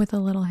with a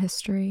little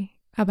history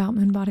about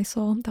Moon Body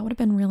Soul. That would have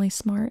been really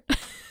smart.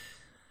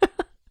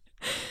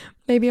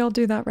 Maybe I'll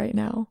do that right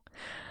now.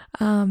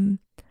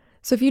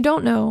 So if you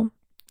don't know,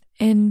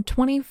 in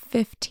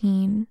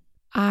 2015,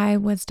 I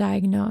was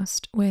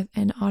diagnosed with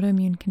an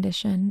autoimmune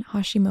condition,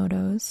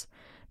 Hashimoto's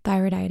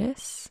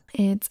thyroiditis.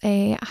 It's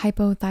a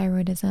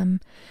hypothyroidism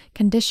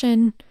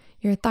condition.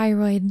 Your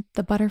thyroid,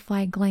 the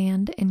butterfly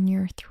gland in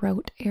your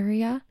throat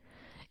area,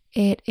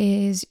 it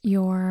is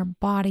your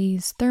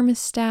body's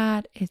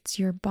thermostat. It's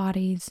your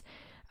body's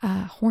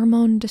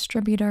hormone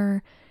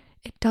distributor.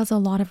 It does a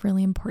lot of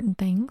really important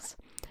things.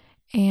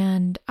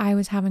 And I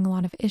was having a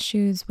lot of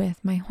issues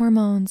with my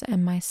hormones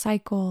and my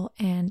cycle,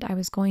 and I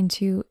was going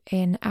to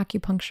an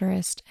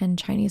acupuncturist and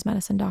Chinese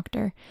medicine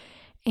doctor,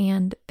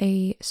 and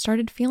they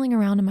started feeling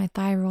around in my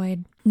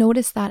thyroid,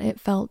 noticed that it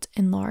felt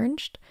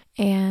enlarged,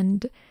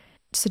 and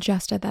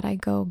suggested that I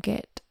go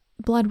get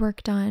blood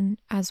work done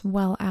as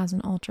well as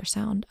an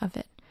ultrasound of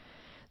it.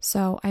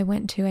 So I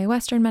went to a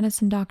Western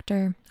medicine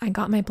doctor, I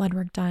got my blood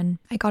work done,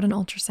 I got an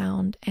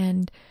ultrasound,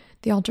 and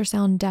the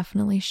ultrasound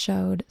definitely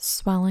showed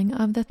swelling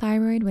of the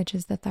thyroid, which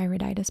is the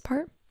thyroiditis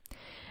part.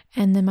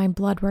 And then my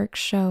blood work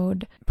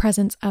showed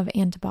presence of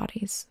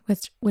antibodies,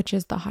 which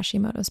is the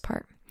Hashimoto's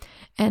part.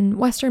 And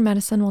Western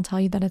medicine will tell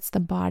you that it's the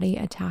body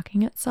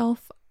attacking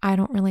itself. I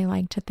don't really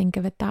like to think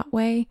of it that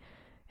way.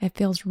 It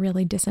feels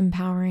really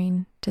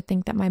disempowering to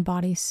think that my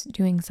body's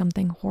doing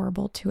something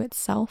horrible to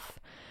itself.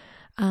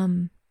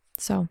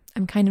 So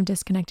I'm kind of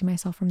disconnecting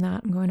myself from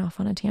that. I'm going off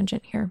on a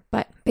tangent here.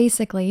 But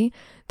basically,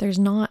 there's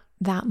not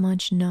that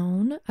much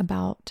known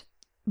about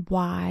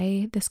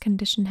why this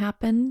condition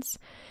happens.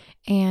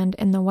 And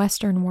in the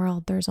Western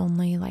world, there's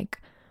only like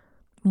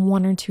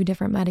 1 or 2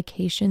 different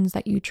medications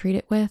that you treat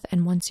it with.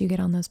 And once you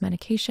get on those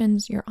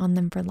medications, you're on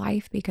them for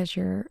life, because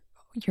your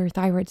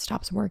thyroid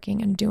stops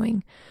working and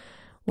doing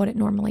what it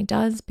normally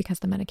does because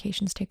the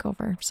medications take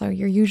over. So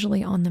you're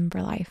usually on them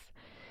for life.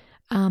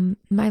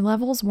 My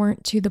levels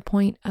weren't to the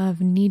point of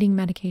needing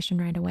medication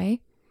right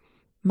away.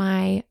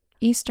 My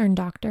Eastern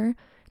doctor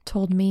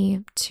told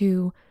me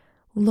to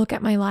look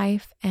at my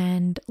life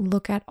and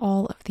look at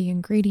all of the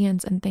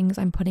ingredients and things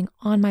I'm putting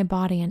on my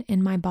body and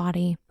in my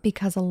body,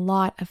 because a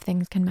lot of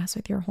things can mess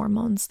with your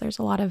hormones. There's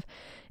a lot of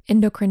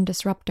endocrine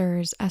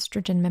disruptors,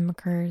 estrogen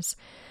mimickers,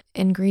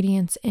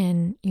 ingredients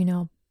in,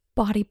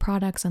 body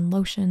products and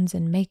lotions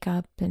and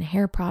makeup and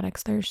hair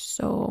products. There's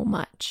so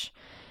much.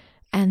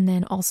 And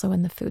then also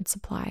in the food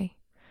supply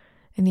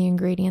and the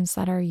ingredients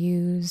that are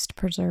used,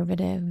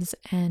 preservatives,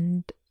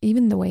 and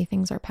even the way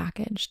things are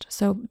packaged.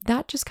 So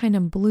that just kind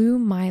of blew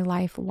my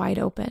life wide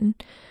open.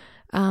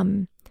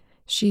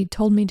 She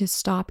told me to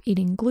stop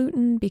eating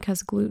gluten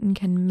because gluten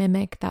can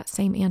mimic that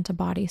same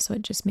antibody, so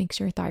it just makes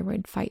your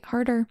thyroid fight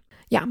harder.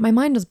 Yeah, my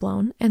mind was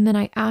blown. And then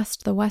I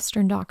asked the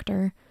Western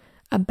doctor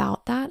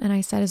about that, and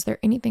I said, is there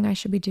anything I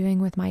should be doing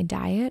with my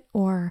diet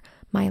or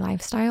my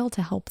lifestyle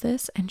to help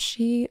this? And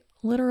she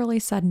literally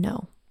said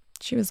no.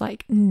 She was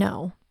like,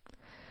 no.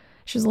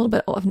 She was a little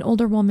bit of an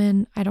older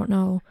woman. I don't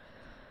know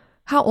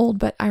how old,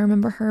 but I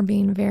remember her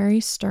being very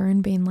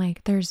stern, being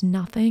like, there's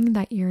nothing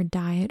that your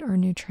diet or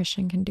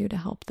nutrition can do to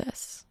help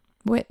this.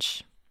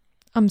 Which,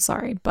 I'm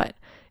sorry, but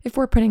if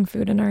we're putting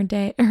food in our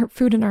day or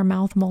food in our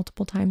mouth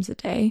multiple times a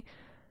day,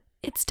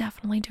 it's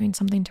definitely doing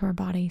something to our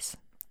bodies.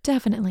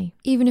 Definitely.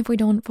 Even if we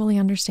don't fully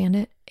understand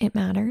it, it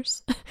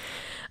matters.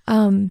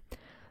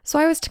 So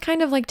I was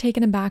kind of like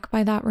taken aback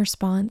by that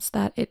response,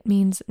 that it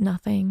means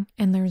nothing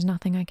and there's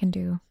nothing I can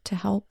do to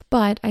help.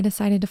 But I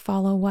decided to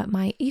follow what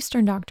my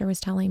Eastern doctor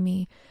was telling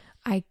me.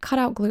 I cut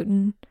out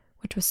gluten,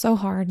 which was so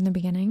hard in the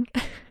beginning.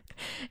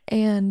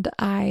 And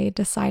I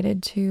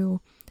decided to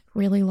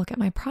really look at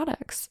my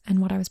products and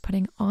what I was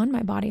putting on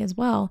my body as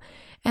well.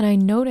 And I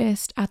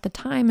noticed at the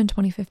time in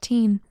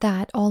 2015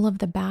 that all of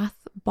the bath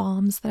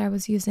bombs that I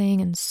was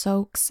using and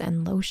soaks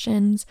and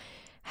lotions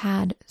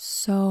had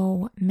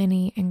so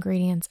many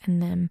ingredients in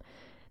them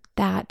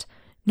that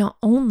not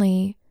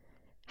only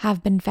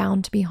have been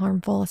found to be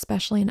harmful,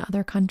 especially in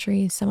other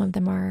countries, some of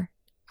them are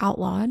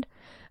outlawed,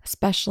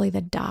 especially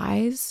the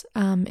dyes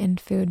in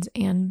foods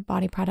and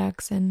body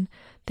products and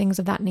things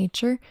of that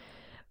nature.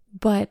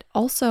 But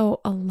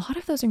also a lot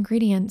of those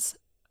ingredients,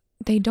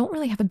 they don't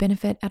really have a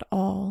benefit at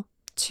all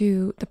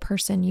to the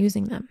person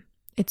using them.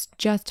 It's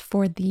just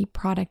for the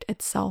product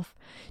itself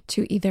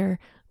to either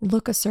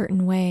look a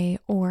certain way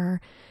or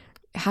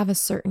have a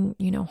certain,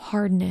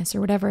 hardness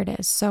or whatever it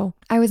is. So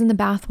I was in the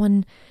bath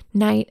one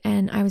night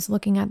and I was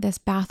looking at this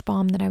bath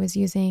bomb that I was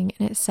using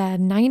and it said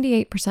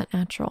 98%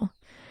 natural.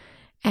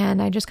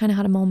 And I just kind of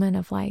had a moment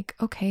of like,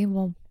 okay,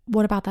 well,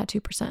 what about that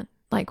 2%?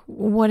 Like,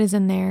 what is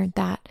in there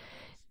that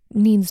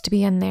needs to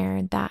be in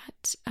there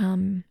that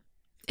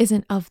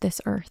isn't of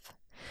this earth?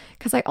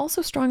 Because I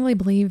also strongly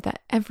believe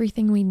that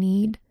everything we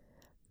need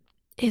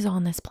is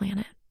on this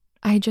planet.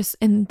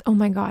 And oh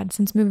my God,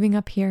 since moving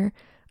up here,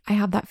 I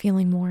have that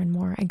feeling more and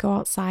more. I go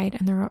outside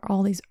and there are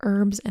all these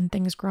herbs and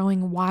things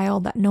growing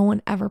wild that no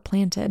one ever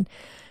planted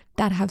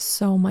that have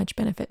so much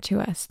benefit to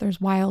us.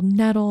 There's wild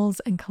nettles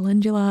and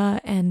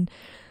calendula and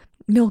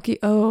milky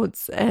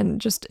oats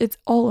and just, it's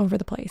all over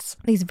the place.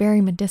 These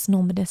very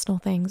medicinal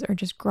things are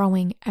just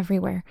growing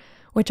everywhere,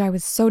 which I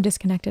was so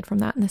disconnected from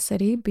that in the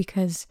city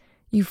because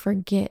you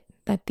forget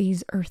that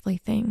these earthly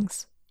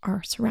things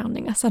are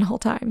surrounding us at all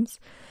times.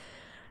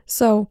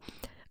 So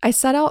I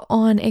set out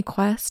on a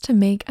quest to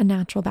make a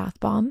natural bath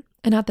bomb.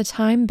 And at the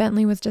time,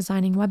 Bentley was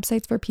designing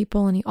websites for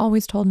people. And he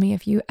always told me,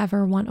 if you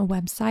ever want a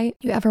website,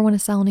 you ever want to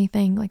sell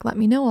anything, like, let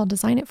me know, I'll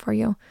design it for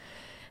you.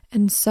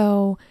 And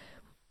so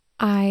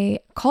I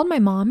called my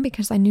mom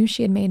because I knew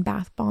she had made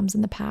bath bombs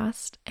in the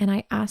past. And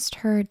I asked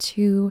her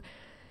to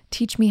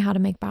teach me how to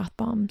make bath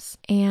bombs.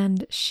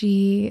 And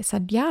she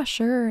said, yeah,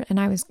 sure. And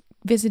I was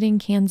visiting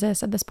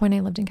Kansas. At this point, I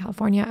lived in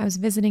California. I was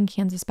visiting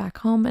Kansas back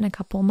home in a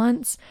couple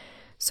months.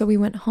 So we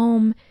went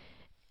home.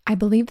 I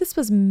believe this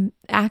was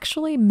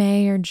actually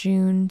May or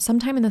June,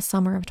 sometime in the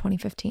summer of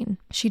 2015.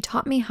 She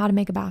taught me how to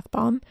make a bath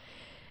bomb.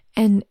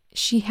 And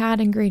she had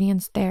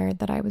ingredients there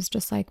that I was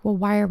just like, well,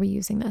 why are we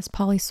using this?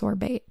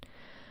 Polysorbate.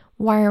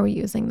 Why are we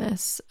using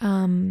this?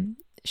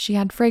 She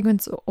had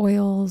fragrance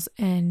oils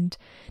and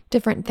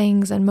different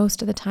things. And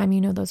most of the time,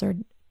 those are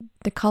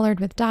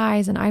colored with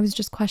dyes. And I was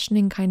just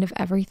questioning kind of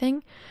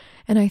everything.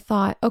 And I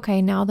thought, okay,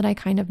 now that I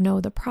kind of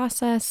know the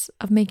process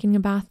of making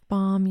a bath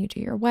bomb, you do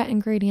your wet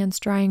ingredients,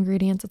 dry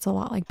ingredients, it's a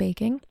lot like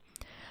baking.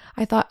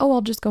 I thought, oh,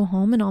 I'll just go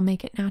home and I'll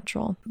make it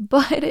natural.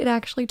 But it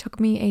actually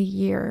took me a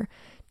year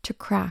to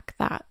crack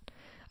that.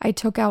 I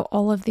took out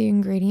all of the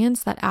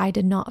ingredients that I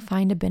did not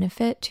find a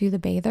benefit to the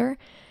bather.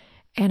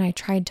 And I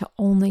tried to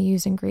only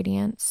use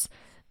ingredients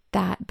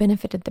that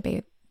benefited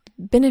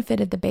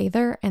the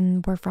bather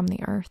and were from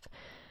the earth,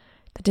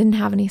 that didn't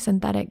have any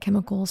synthetic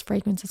chemicals,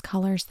 fragrances,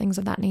 colors, things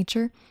of that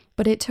nature.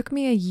 But it took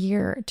me a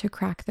year to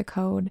crack the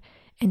code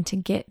and to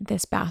get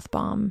this bath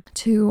bomb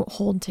to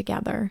hold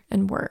together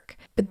and work.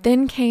 But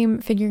then came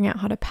figuring out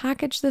how to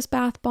package this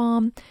bath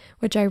bomb,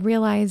 which I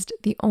realized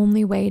the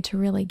only way to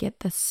really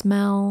get the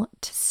smell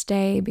to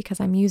stay, because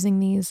I'm using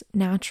these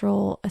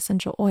natural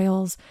essential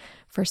oils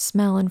for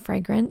smell and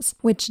fragrance,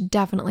 which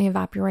definitely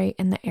evaporate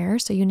in the air,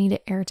 so you need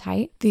it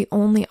airtight. The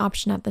only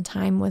option at the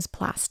time was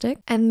plastic.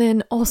 And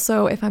then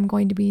also, if I'm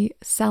going to be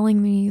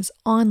selling these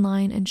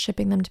online and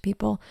shipping them to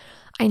people,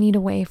 I need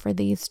a way for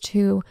these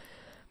to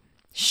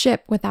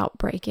ship without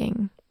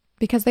breaking,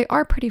 because they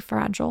are pretty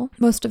fragile.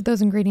 Most of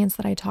those ingredients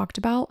that I talked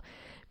about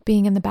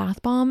being in the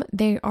bath bomb,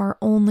 they are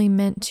only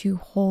meant to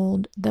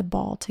hold the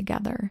ball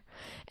together.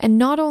 And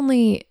not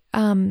only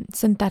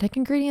synthetic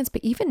ingredients,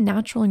 but even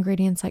natural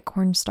ingredients like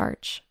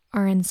cornstarch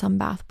are in some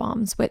bath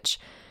bombs, which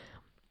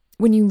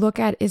when you look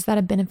at, is that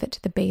a benefit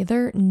to the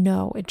bather?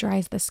 No, it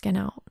dries the skin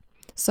out.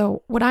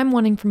 So what I'm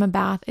wanting from a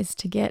bath is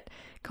to get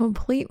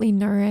completely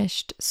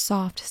nourished,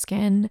 soft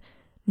skin,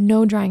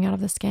 no drying out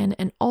of the skin.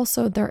 And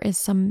also there is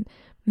some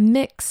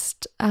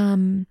mixed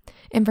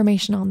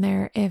information on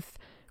there if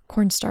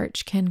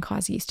cornstarch can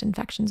cause yeast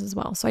infections as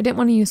well. So I didn't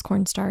want to use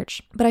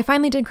cornstarch, but I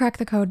finally did crack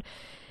the code.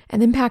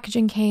 And then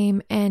packaging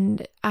came,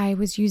 and I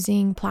was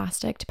using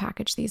plastic to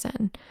package these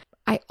in.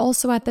 I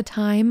also, at the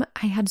time,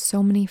 I had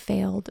so many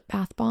failed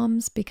bath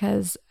bombs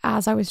because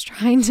as I was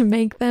trying to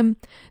make them,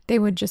 they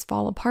would just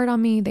fall apart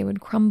on me, they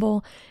would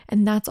crumble.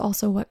 And that's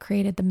also what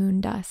created the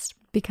moon dust,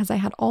 because I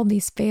had all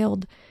these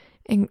failed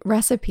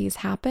recipes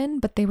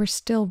happen, but they were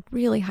still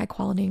really high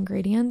quality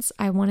ingredients.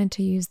 I wanted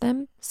to use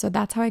them. So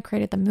that's how I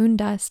created the moon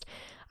dust.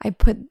 I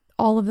put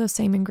all of those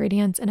same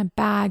ingredients in a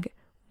bag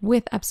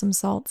with Epsom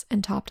salts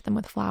and topped them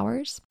with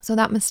flowers. So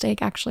that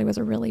mistake actually was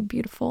a really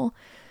beautiful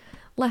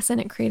lesson.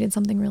 It created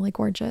something really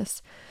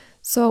gorgeous.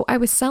 So I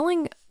was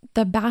selling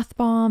the bath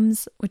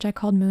bombs, which I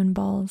called moon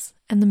balls,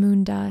 and the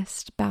moon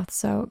dust, bath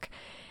soak,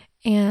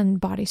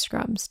 and body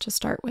scrubs to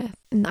start with.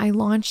 And I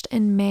launched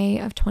in May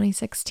of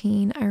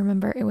 2016. I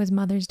remember it was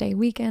Mother's Day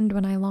weekend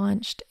when I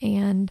launched,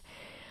 and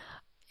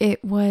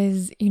it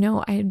was,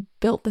 I had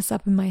built this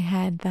up in my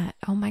head that,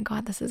 oh my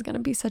God, this is going to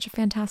be such a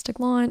fantastic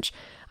launch.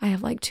 I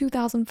have like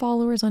 2,000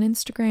 followers on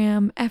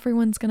Instagram.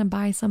 Everyone's going to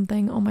buy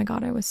something. Oh my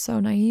God, I was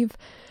so naive.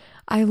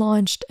 I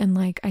launched and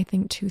I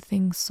think 2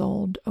 things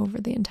sold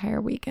over the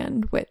entire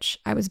weekend, which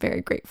I was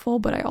very grateful,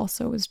 but I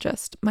also was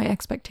my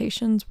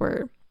expectations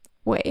were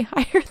way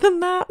higher than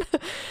that.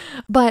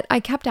 But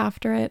I kept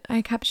after it.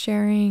 I kept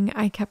sharing.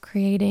 I kept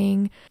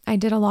creating. I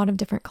did a lot of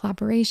different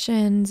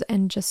collaborations,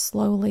 and just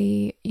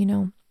slowly,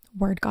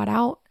 word got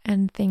out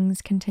and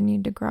things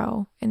continued to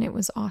grow, and it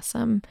was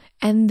awesome.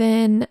 And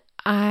then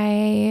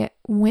I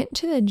went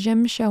to the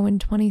gym show in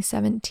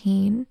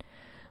 2017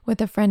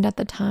 with a friend at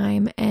the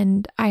time,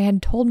 and I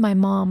had told my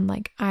mom,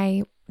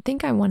 I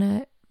think I want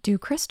to do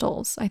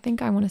crystals. I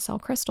think I want to sell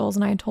crystals.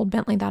 And I had told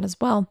Bentley that as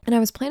well. And I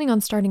was planning on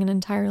starting an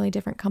entirely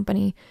different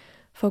company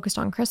focused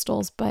on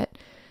crystals, but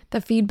the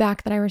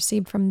feedback that I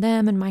received from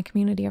them and my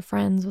community of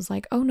friends was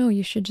like, oh no,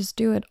 you should just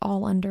do it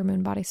all under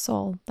Moon Body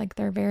Soul.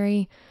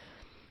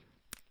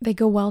 They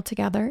go well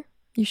together.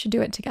 You should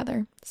do it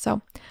together.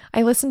 So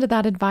I listened to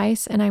that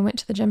advice, and I went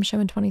to the gym show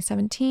in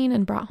 2017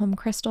 and brought home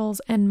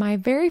crystals. And my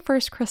very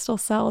first crystal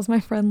sell is my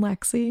friend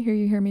Lexi, who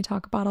you hear me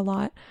talk about a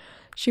lot.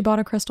 She bought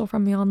a crystal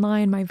from me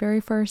online. My very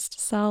first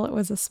sell, it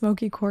was a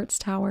smoky quartz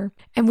tower.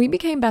 And we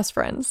became best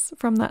friends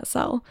from that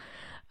sell.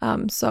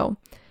 So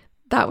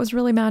that was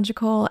really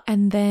magical.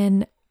 And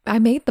then I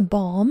made the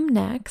balm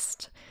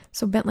next.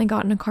 So Bentley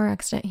got in a car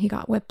accident. He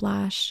got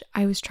whiplash.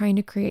 I was trying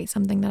to create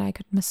something that I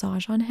could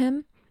massage on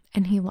him,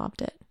 and he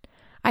loved it.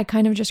 I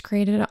kind of just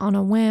created it on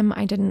a whim.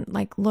 I didn't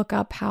look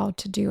up how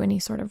to do any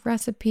sort of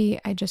recipe.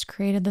 I just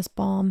created this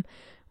balm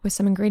with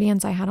some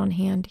ingredients I had on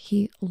hand.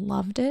 He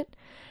loved it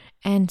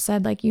and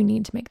said, you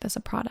need to make this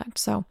a product.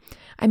 So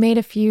I made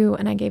a few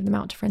and I gave them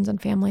out to friends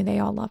and family. They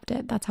all loved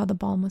it. That's how the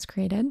balm was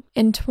created.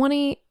 In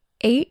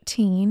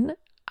 2018,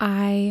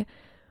 I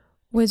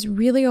was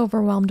really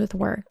overwhelmed with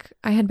work.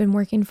 I had been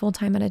working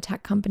full-time at a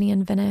tech company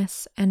in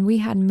Venice, and we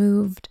had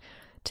moved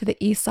to the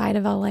east side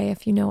of LA.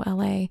 If you know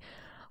LA,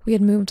 we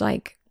had moved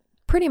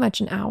pretty much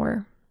an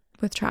hour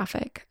with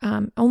traffic,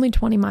 only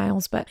 20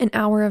 miles, but an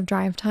hour of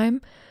drive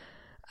time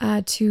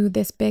to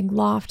this big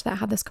loft that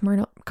had this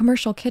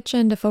commercial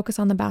kitchen to focus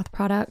on the bath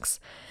products.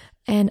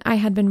 And I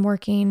had been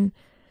working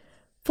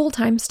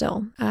full-time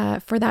still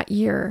for that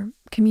year,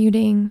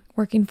 commuting,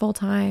 working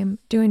full-time,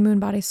 doing Moon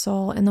Body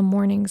Soul in the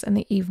mornings and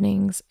the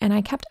evenings. And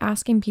I kept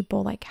asking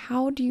people,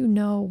 how do you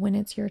know when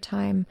it's your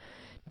time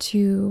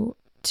to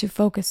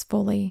focus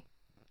fully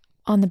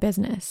on the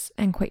business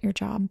and quit your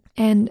job?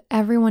 And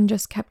everyone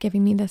just kept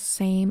giving me the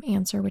same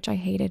answer, which I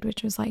hated,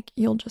 which was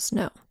you'll just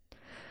know.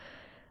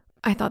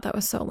 I thought that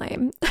was so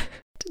lame.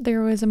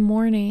 There was a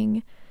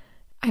morning,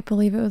 I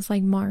believe it was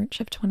March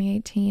of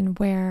 2018,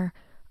 where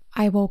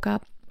I woke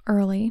up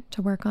early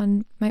to work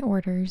on my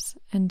orders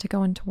and to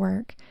go into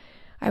work.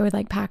 I would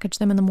package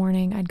them in the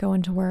morning. I'd go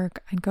into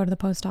work. I'd go to the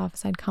post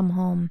office. I'd come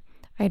home.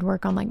 I'd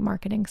work on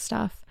marketing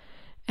stuff.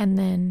 And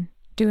then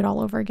do it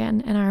all over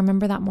again. And I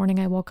remember that morning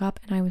I woke up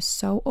and I was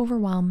so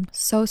overwhelmed,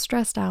 so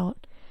stressed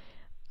out.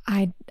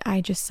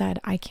 I just said,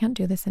 I can't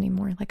do this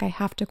anymore. Like, I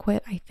have to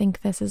quit. I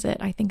think this is it.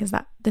 I think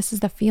this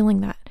is the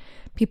feeling that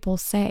people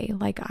say.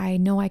 Like, I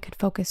know I could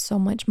focus so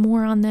much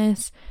more on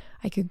this.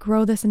 I could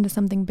grow this into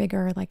something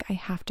bigger. Like, I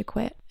have to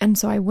quit. And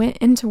so I went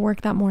into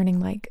work that morning,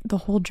 like the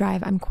whole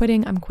drive, I'm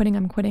quitting.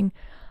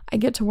 I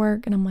get to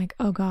work and I'm like,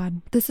 oh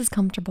God, this is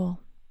comfortable.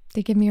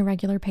 They give me a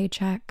regular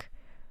paycheck.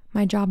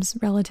 My job's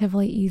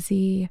relatively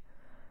easy.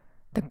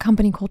 The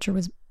company culture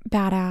was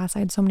badass. I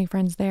had so many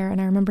friends there. And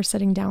I remember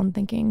sitting down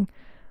thinking,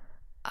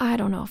 I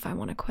don't know if I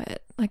want to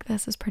quit. Like,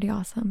 this is pretty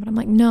awesome. But I'm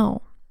like,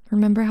 no,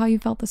 remember how you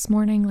felt this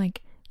morning?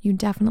 Like, you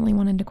definitely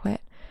wanted to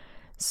quit.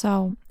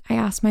 So I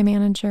asked my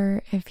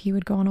manager if he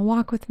would go on a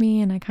walk with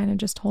me. And I kind of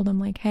just told him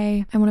like,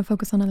 hey, I want to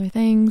focus on other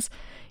things.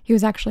 He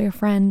was actually a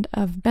friend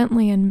of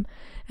Bentley and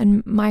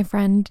my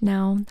friend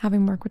now,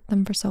 having worked with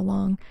them for so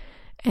long.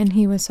 And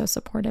he was so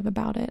supportive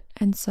about it.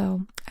 And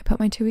so I put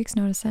my 2 weeks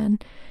notice in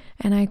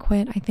and I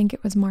quit. I think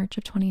it was March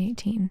of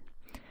 2018.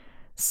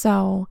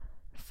 So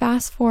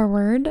fast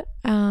forward,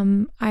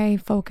 I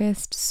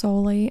focused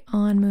solely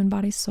on Moon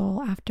Body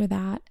Soul after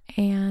that,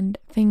 and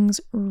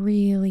things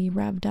really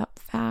revved up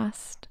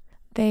fast.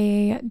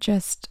 They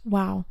just,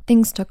 wow,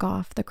 things took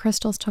off. The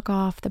crystals took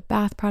off. The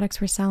bath products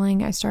were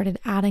selling. I started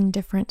adding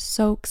different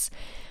soaks.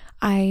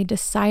 I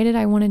decided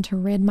I wanted to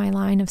rid my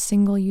line of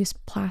single-use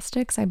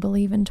plastics, I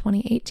believe in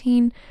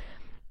 2018,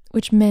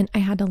 which meant I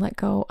had to let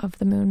go of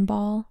the moon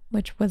ball,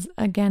 which was,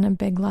 again, a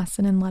big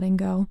lesson in letting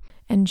go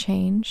and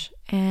change.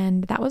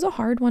 And that was a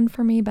hard one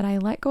for me, but I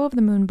let go of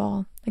the moon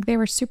ball. Like, they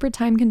were super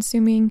time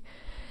consuming.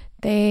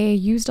 They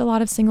used a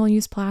lot of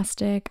single-use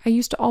plastic. I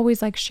used to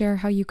always like share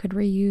how you could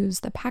reuse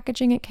the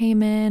packaging it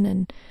came in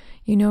and,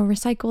 you know,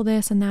 recycle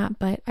this and that,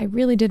 but I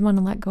really did want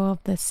to let go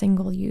of the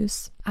single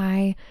use.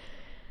 I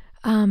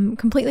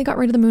completely got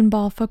rid of the moon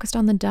ball, focused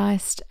on the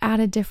dust,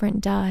 added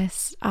different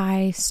dust.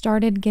 I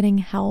started getting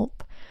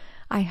help.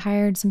 I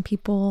hired some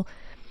people,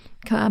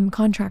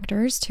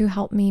 contractors, to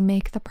help me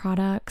make the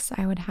products.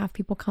 I would have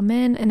people come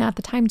in, and at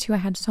the time too, I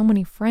had so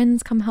many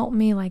friends come help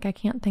me, like I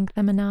can't thank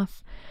them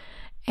enough.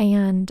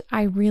 And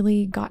I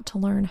really got to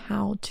learn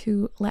how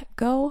to let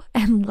go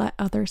and let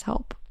others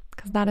help,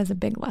 because that is a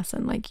big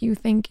lesson. Like, you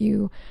think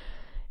you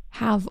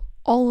have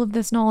all of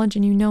this knowledge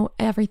and you know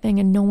everything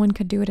and no one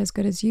could do it as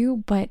good as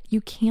you, but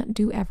you can't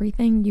do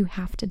everything. You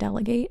have to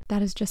delegate.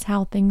 That is just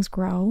how things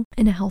grow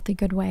in a healthy,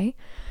 good way.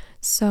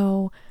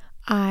 So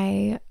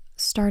I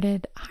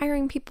started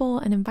hiring people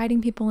and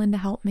inviting people in to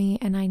help me,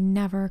 and I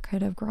never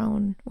could have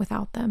grown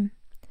without them.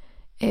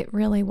 It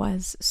really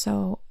was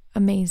so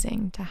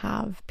amazing to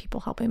have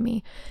people helping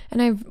me.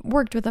 And I've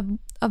worked with a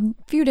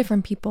few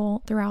different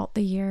people throughout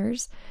the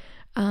years,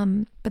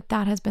 but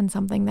that has been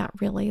something that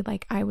really,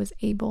 like, I was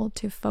able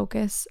to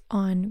focus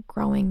on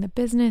growing the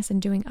business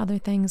and doing other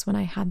things when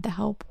I had the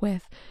help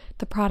with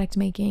the product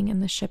making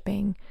and the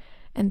shipping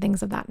and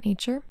things of that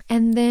nature.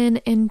 And then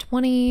in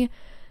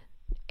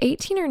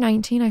 2018 or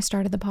 19, I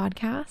started the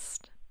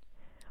podcast,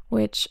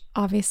 which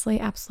obviously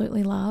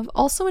absolutely love.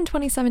 Also in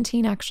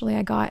 2017, actually,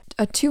 I got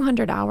a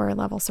 200-hour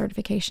level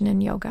certification in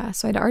yoga.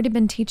 So I'd already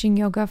been teaching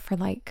yoga for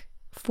like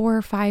 4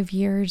 or 5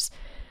 years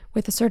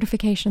with a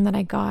certification that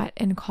I got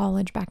in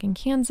college back in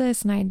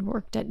Kansas, and I'd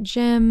worked at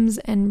gyms,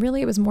 and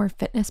really it was more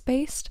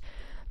fitness-based.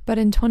 But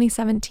in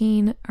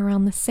 2017,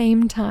 around the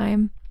same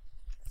time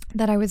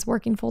that I was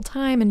working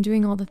full-time and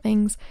doing all the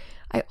things,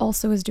 I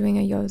also was doing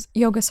a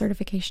yoga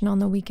certification on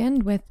the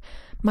weekend with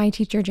my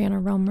teacher, Jana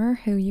Romer,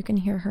 who you can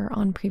hear her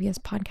on previous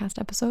podcast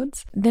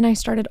episodes. Then I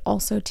started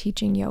also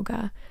teaching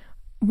yoga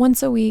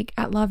once a week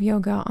at Love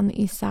Yoga on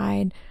the East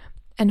Side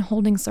and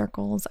holding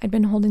circles. I'd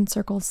been holding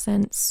circles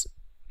since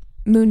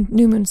new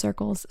moon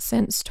circles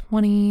since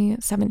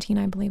 2017,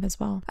 I believe, as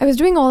well. I was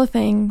doing all the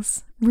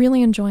things,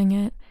 really enjoying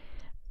it.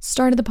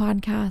 Started the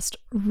podcast,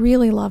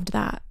 really loved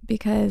that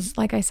because,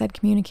 like I said,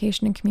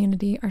 communication and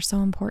community are so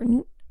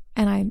important.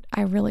 And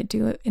I really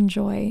do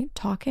enjoy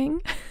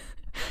talking,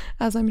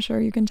 as I'm sure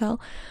you can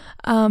tell.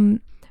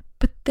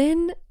 But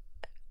then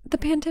the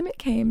pandemic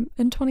came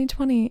in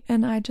 2020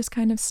 and I just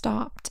kind of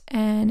stopped,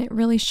 and it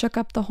really shook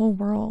up the whole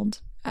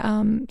world.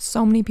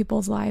 So many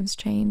people's lives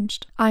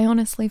changed. I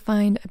honestly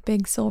find a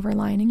big silver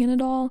lining in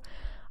it all.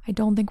 I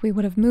don't think we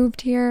would have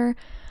moved here.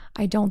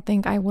 I don't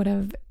think I would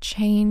have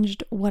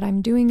changed what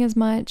I'm doing as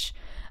much.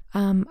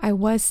 I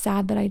was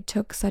sad that I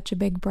took such a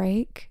big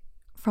break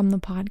from the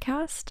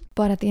podcast,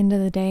 but at the end of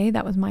the day,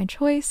 that was my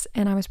choice,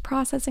 and I was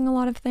processing a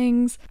lot of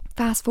things.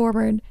 Fast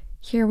forward,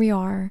 here we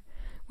are.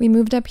 We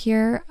moved up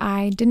here.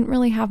 I didn't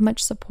really have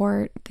much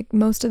support.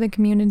 Most of the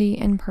community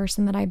in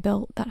person that I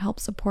built that helped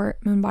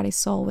support Moon Body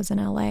Soul was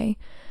in LA.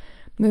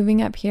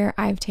 Moving up here,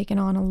 I've taken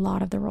on a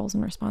lot of the roles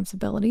and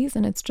responsibilities,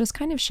 and it's just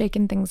kind of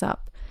shaken things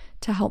up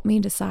to help me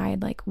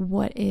decide, like,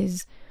 what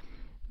is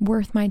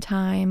worth my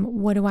time?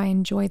 What do I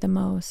enjoy the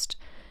most?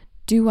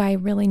 Do I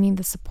really need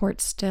the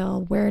support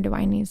still? Where do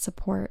I need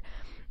support?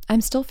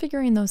 I'm still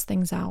figuring those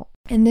things out.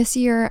 And this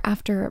year,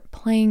 after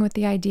playing with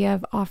the idea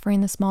of offering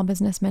the small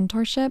business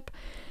mentorship,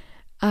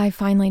 I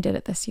finally did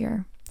it this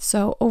year.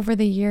 So over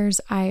the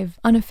years, I've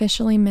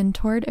unofficially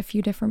mentored a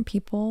few different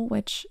people,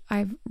 which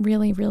I've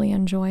really, really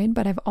enjoyed,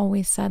 but I've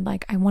always said,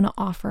 like, I want to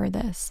offer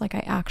this. Like,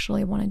 I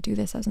actually want to do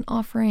this as an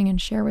offering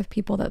and share with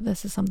people that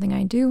this is something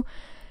I do.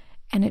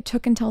 And it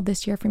took until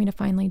this year for me to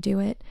finally do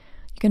it.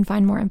 You can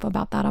find more info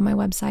about that on my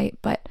website,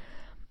 but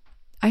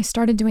I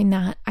started doing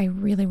that. I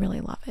really,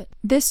 really love it.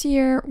 This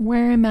year,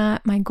 where I'm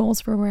at, my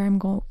goals for where I'm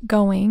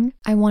going,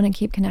 I want to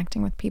keep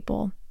connecting with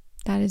people.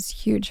 That is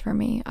huge for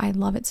me. I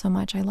love it so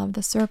much. I love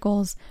the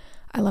circles.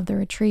 I love the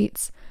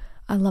retreats.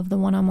 I love the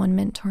one-on-one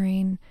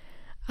mentoring.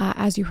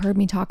 As you heard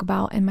me talk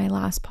about in my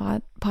last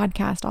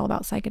podcast all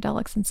about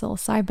psychedelics and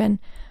psilocybin,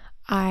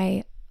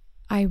 I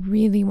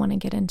really want to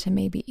get into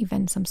maybe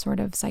even some sort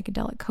of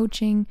psychedelic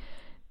coaching.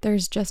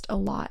 There's just a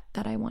lot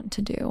that I want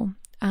to do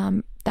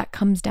that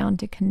comes down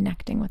to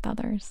connecting with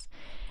others.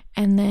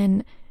 And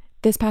then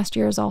this past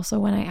year is also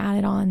when I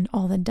added on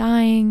all the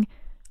dyeing,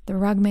 the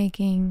rug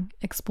making,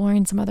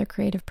 exploring some other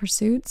creative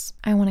pursuits.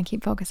 I want to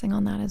keep focusing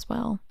on that as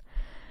well.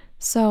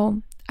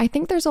 So I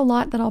think there's a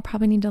lot that I'll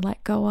probably need to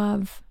let go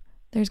of.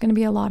 There's going to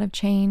be a lot of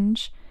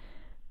change.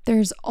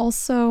 There's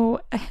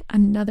also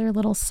another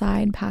little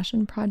side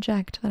passion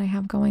project that I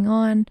have going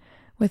on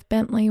with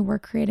Bentley. We're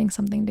creating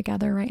something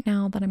together right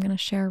now that I'm going to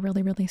share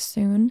really, really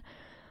soon.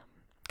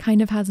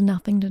 Kind of has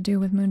nothing to do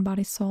with Moon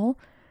Body Soul.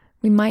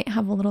 We might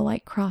have a little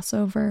like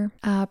crossover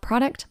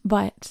product,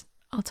 but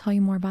I'll tell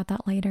you more about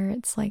that later.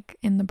 It's like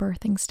in the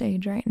birthing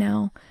stage right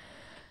now.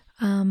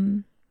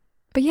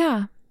 But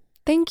yeah,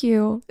 thank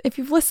you. If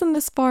you've listened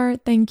this far,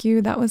 thank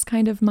you. That was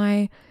kind of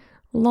my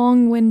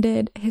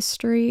long-winded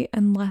history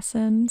and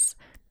lessons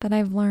that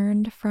I've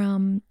learned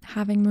from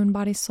having Moon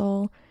Body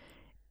Soul.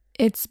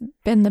 It's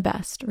been the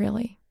best,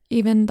 really.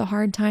 Even the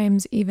hard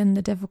times, even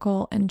the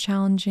difficult and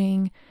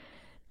challenging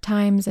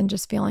times, and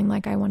just feeling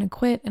like I want to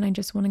quit and I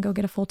just want to go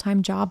get a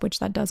full-time job, which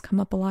that does come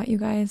up a lot, you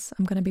guys.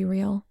 I'm going to be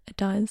real. It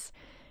does.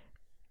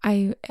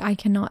 I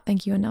cannot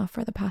thank you enough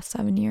for the past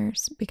 7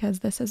 years,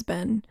 because this has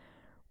been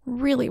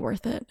really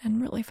worth it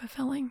and really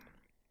fulfilling.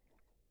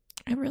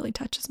 It really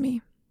touches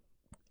me.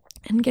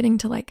 And getting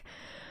to like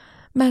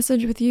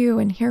message with you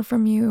and hear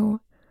from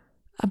you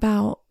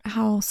about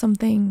how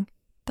something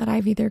that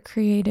I've either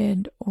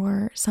created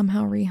or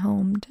somehow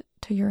rehomed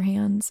to your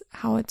hands,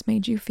 how it's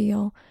made you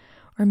feel,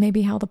 or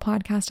maybe how the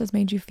podcast has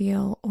made you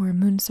feel, or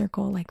Moon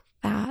Circle, like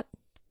that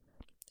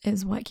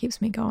is what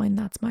keeps me going.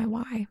 That's my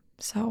why.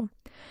 So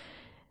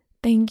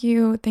thank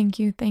you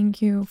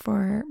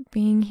for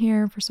being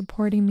here, for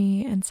supporting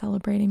me and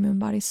celebrating Moon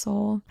Body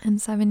Soul in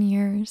 7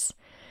 years.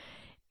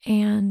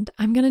 And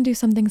I'm going to do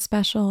something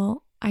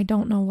special. I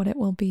don't know what it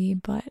will be,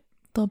 but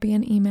there'll be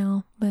an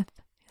email with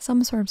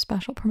some sort of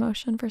special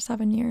promotion for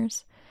 7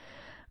 years.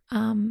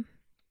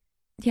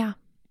 Yeah,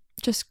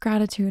 just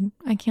gratitude.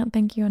 I can't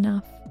thank you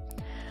enough.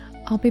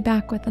 I'll be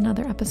back with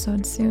another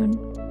episode soon.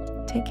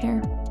 Take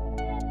care.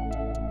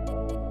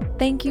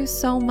 Thank you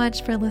so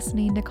much for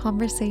listening to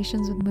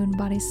Conversations with Moon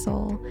Body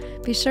Soul.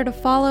 Be sure to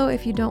follow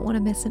if you don't want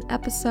to miss an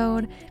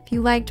episode. If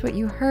you liked what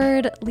you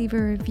heard, leave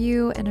a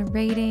review and a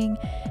rating.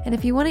 And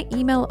if you want to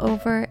email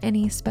over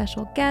any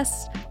special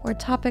guests or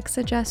topic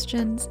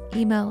suggestions,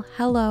 email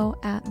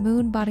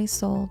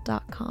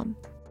hello@moonbodysoul.com.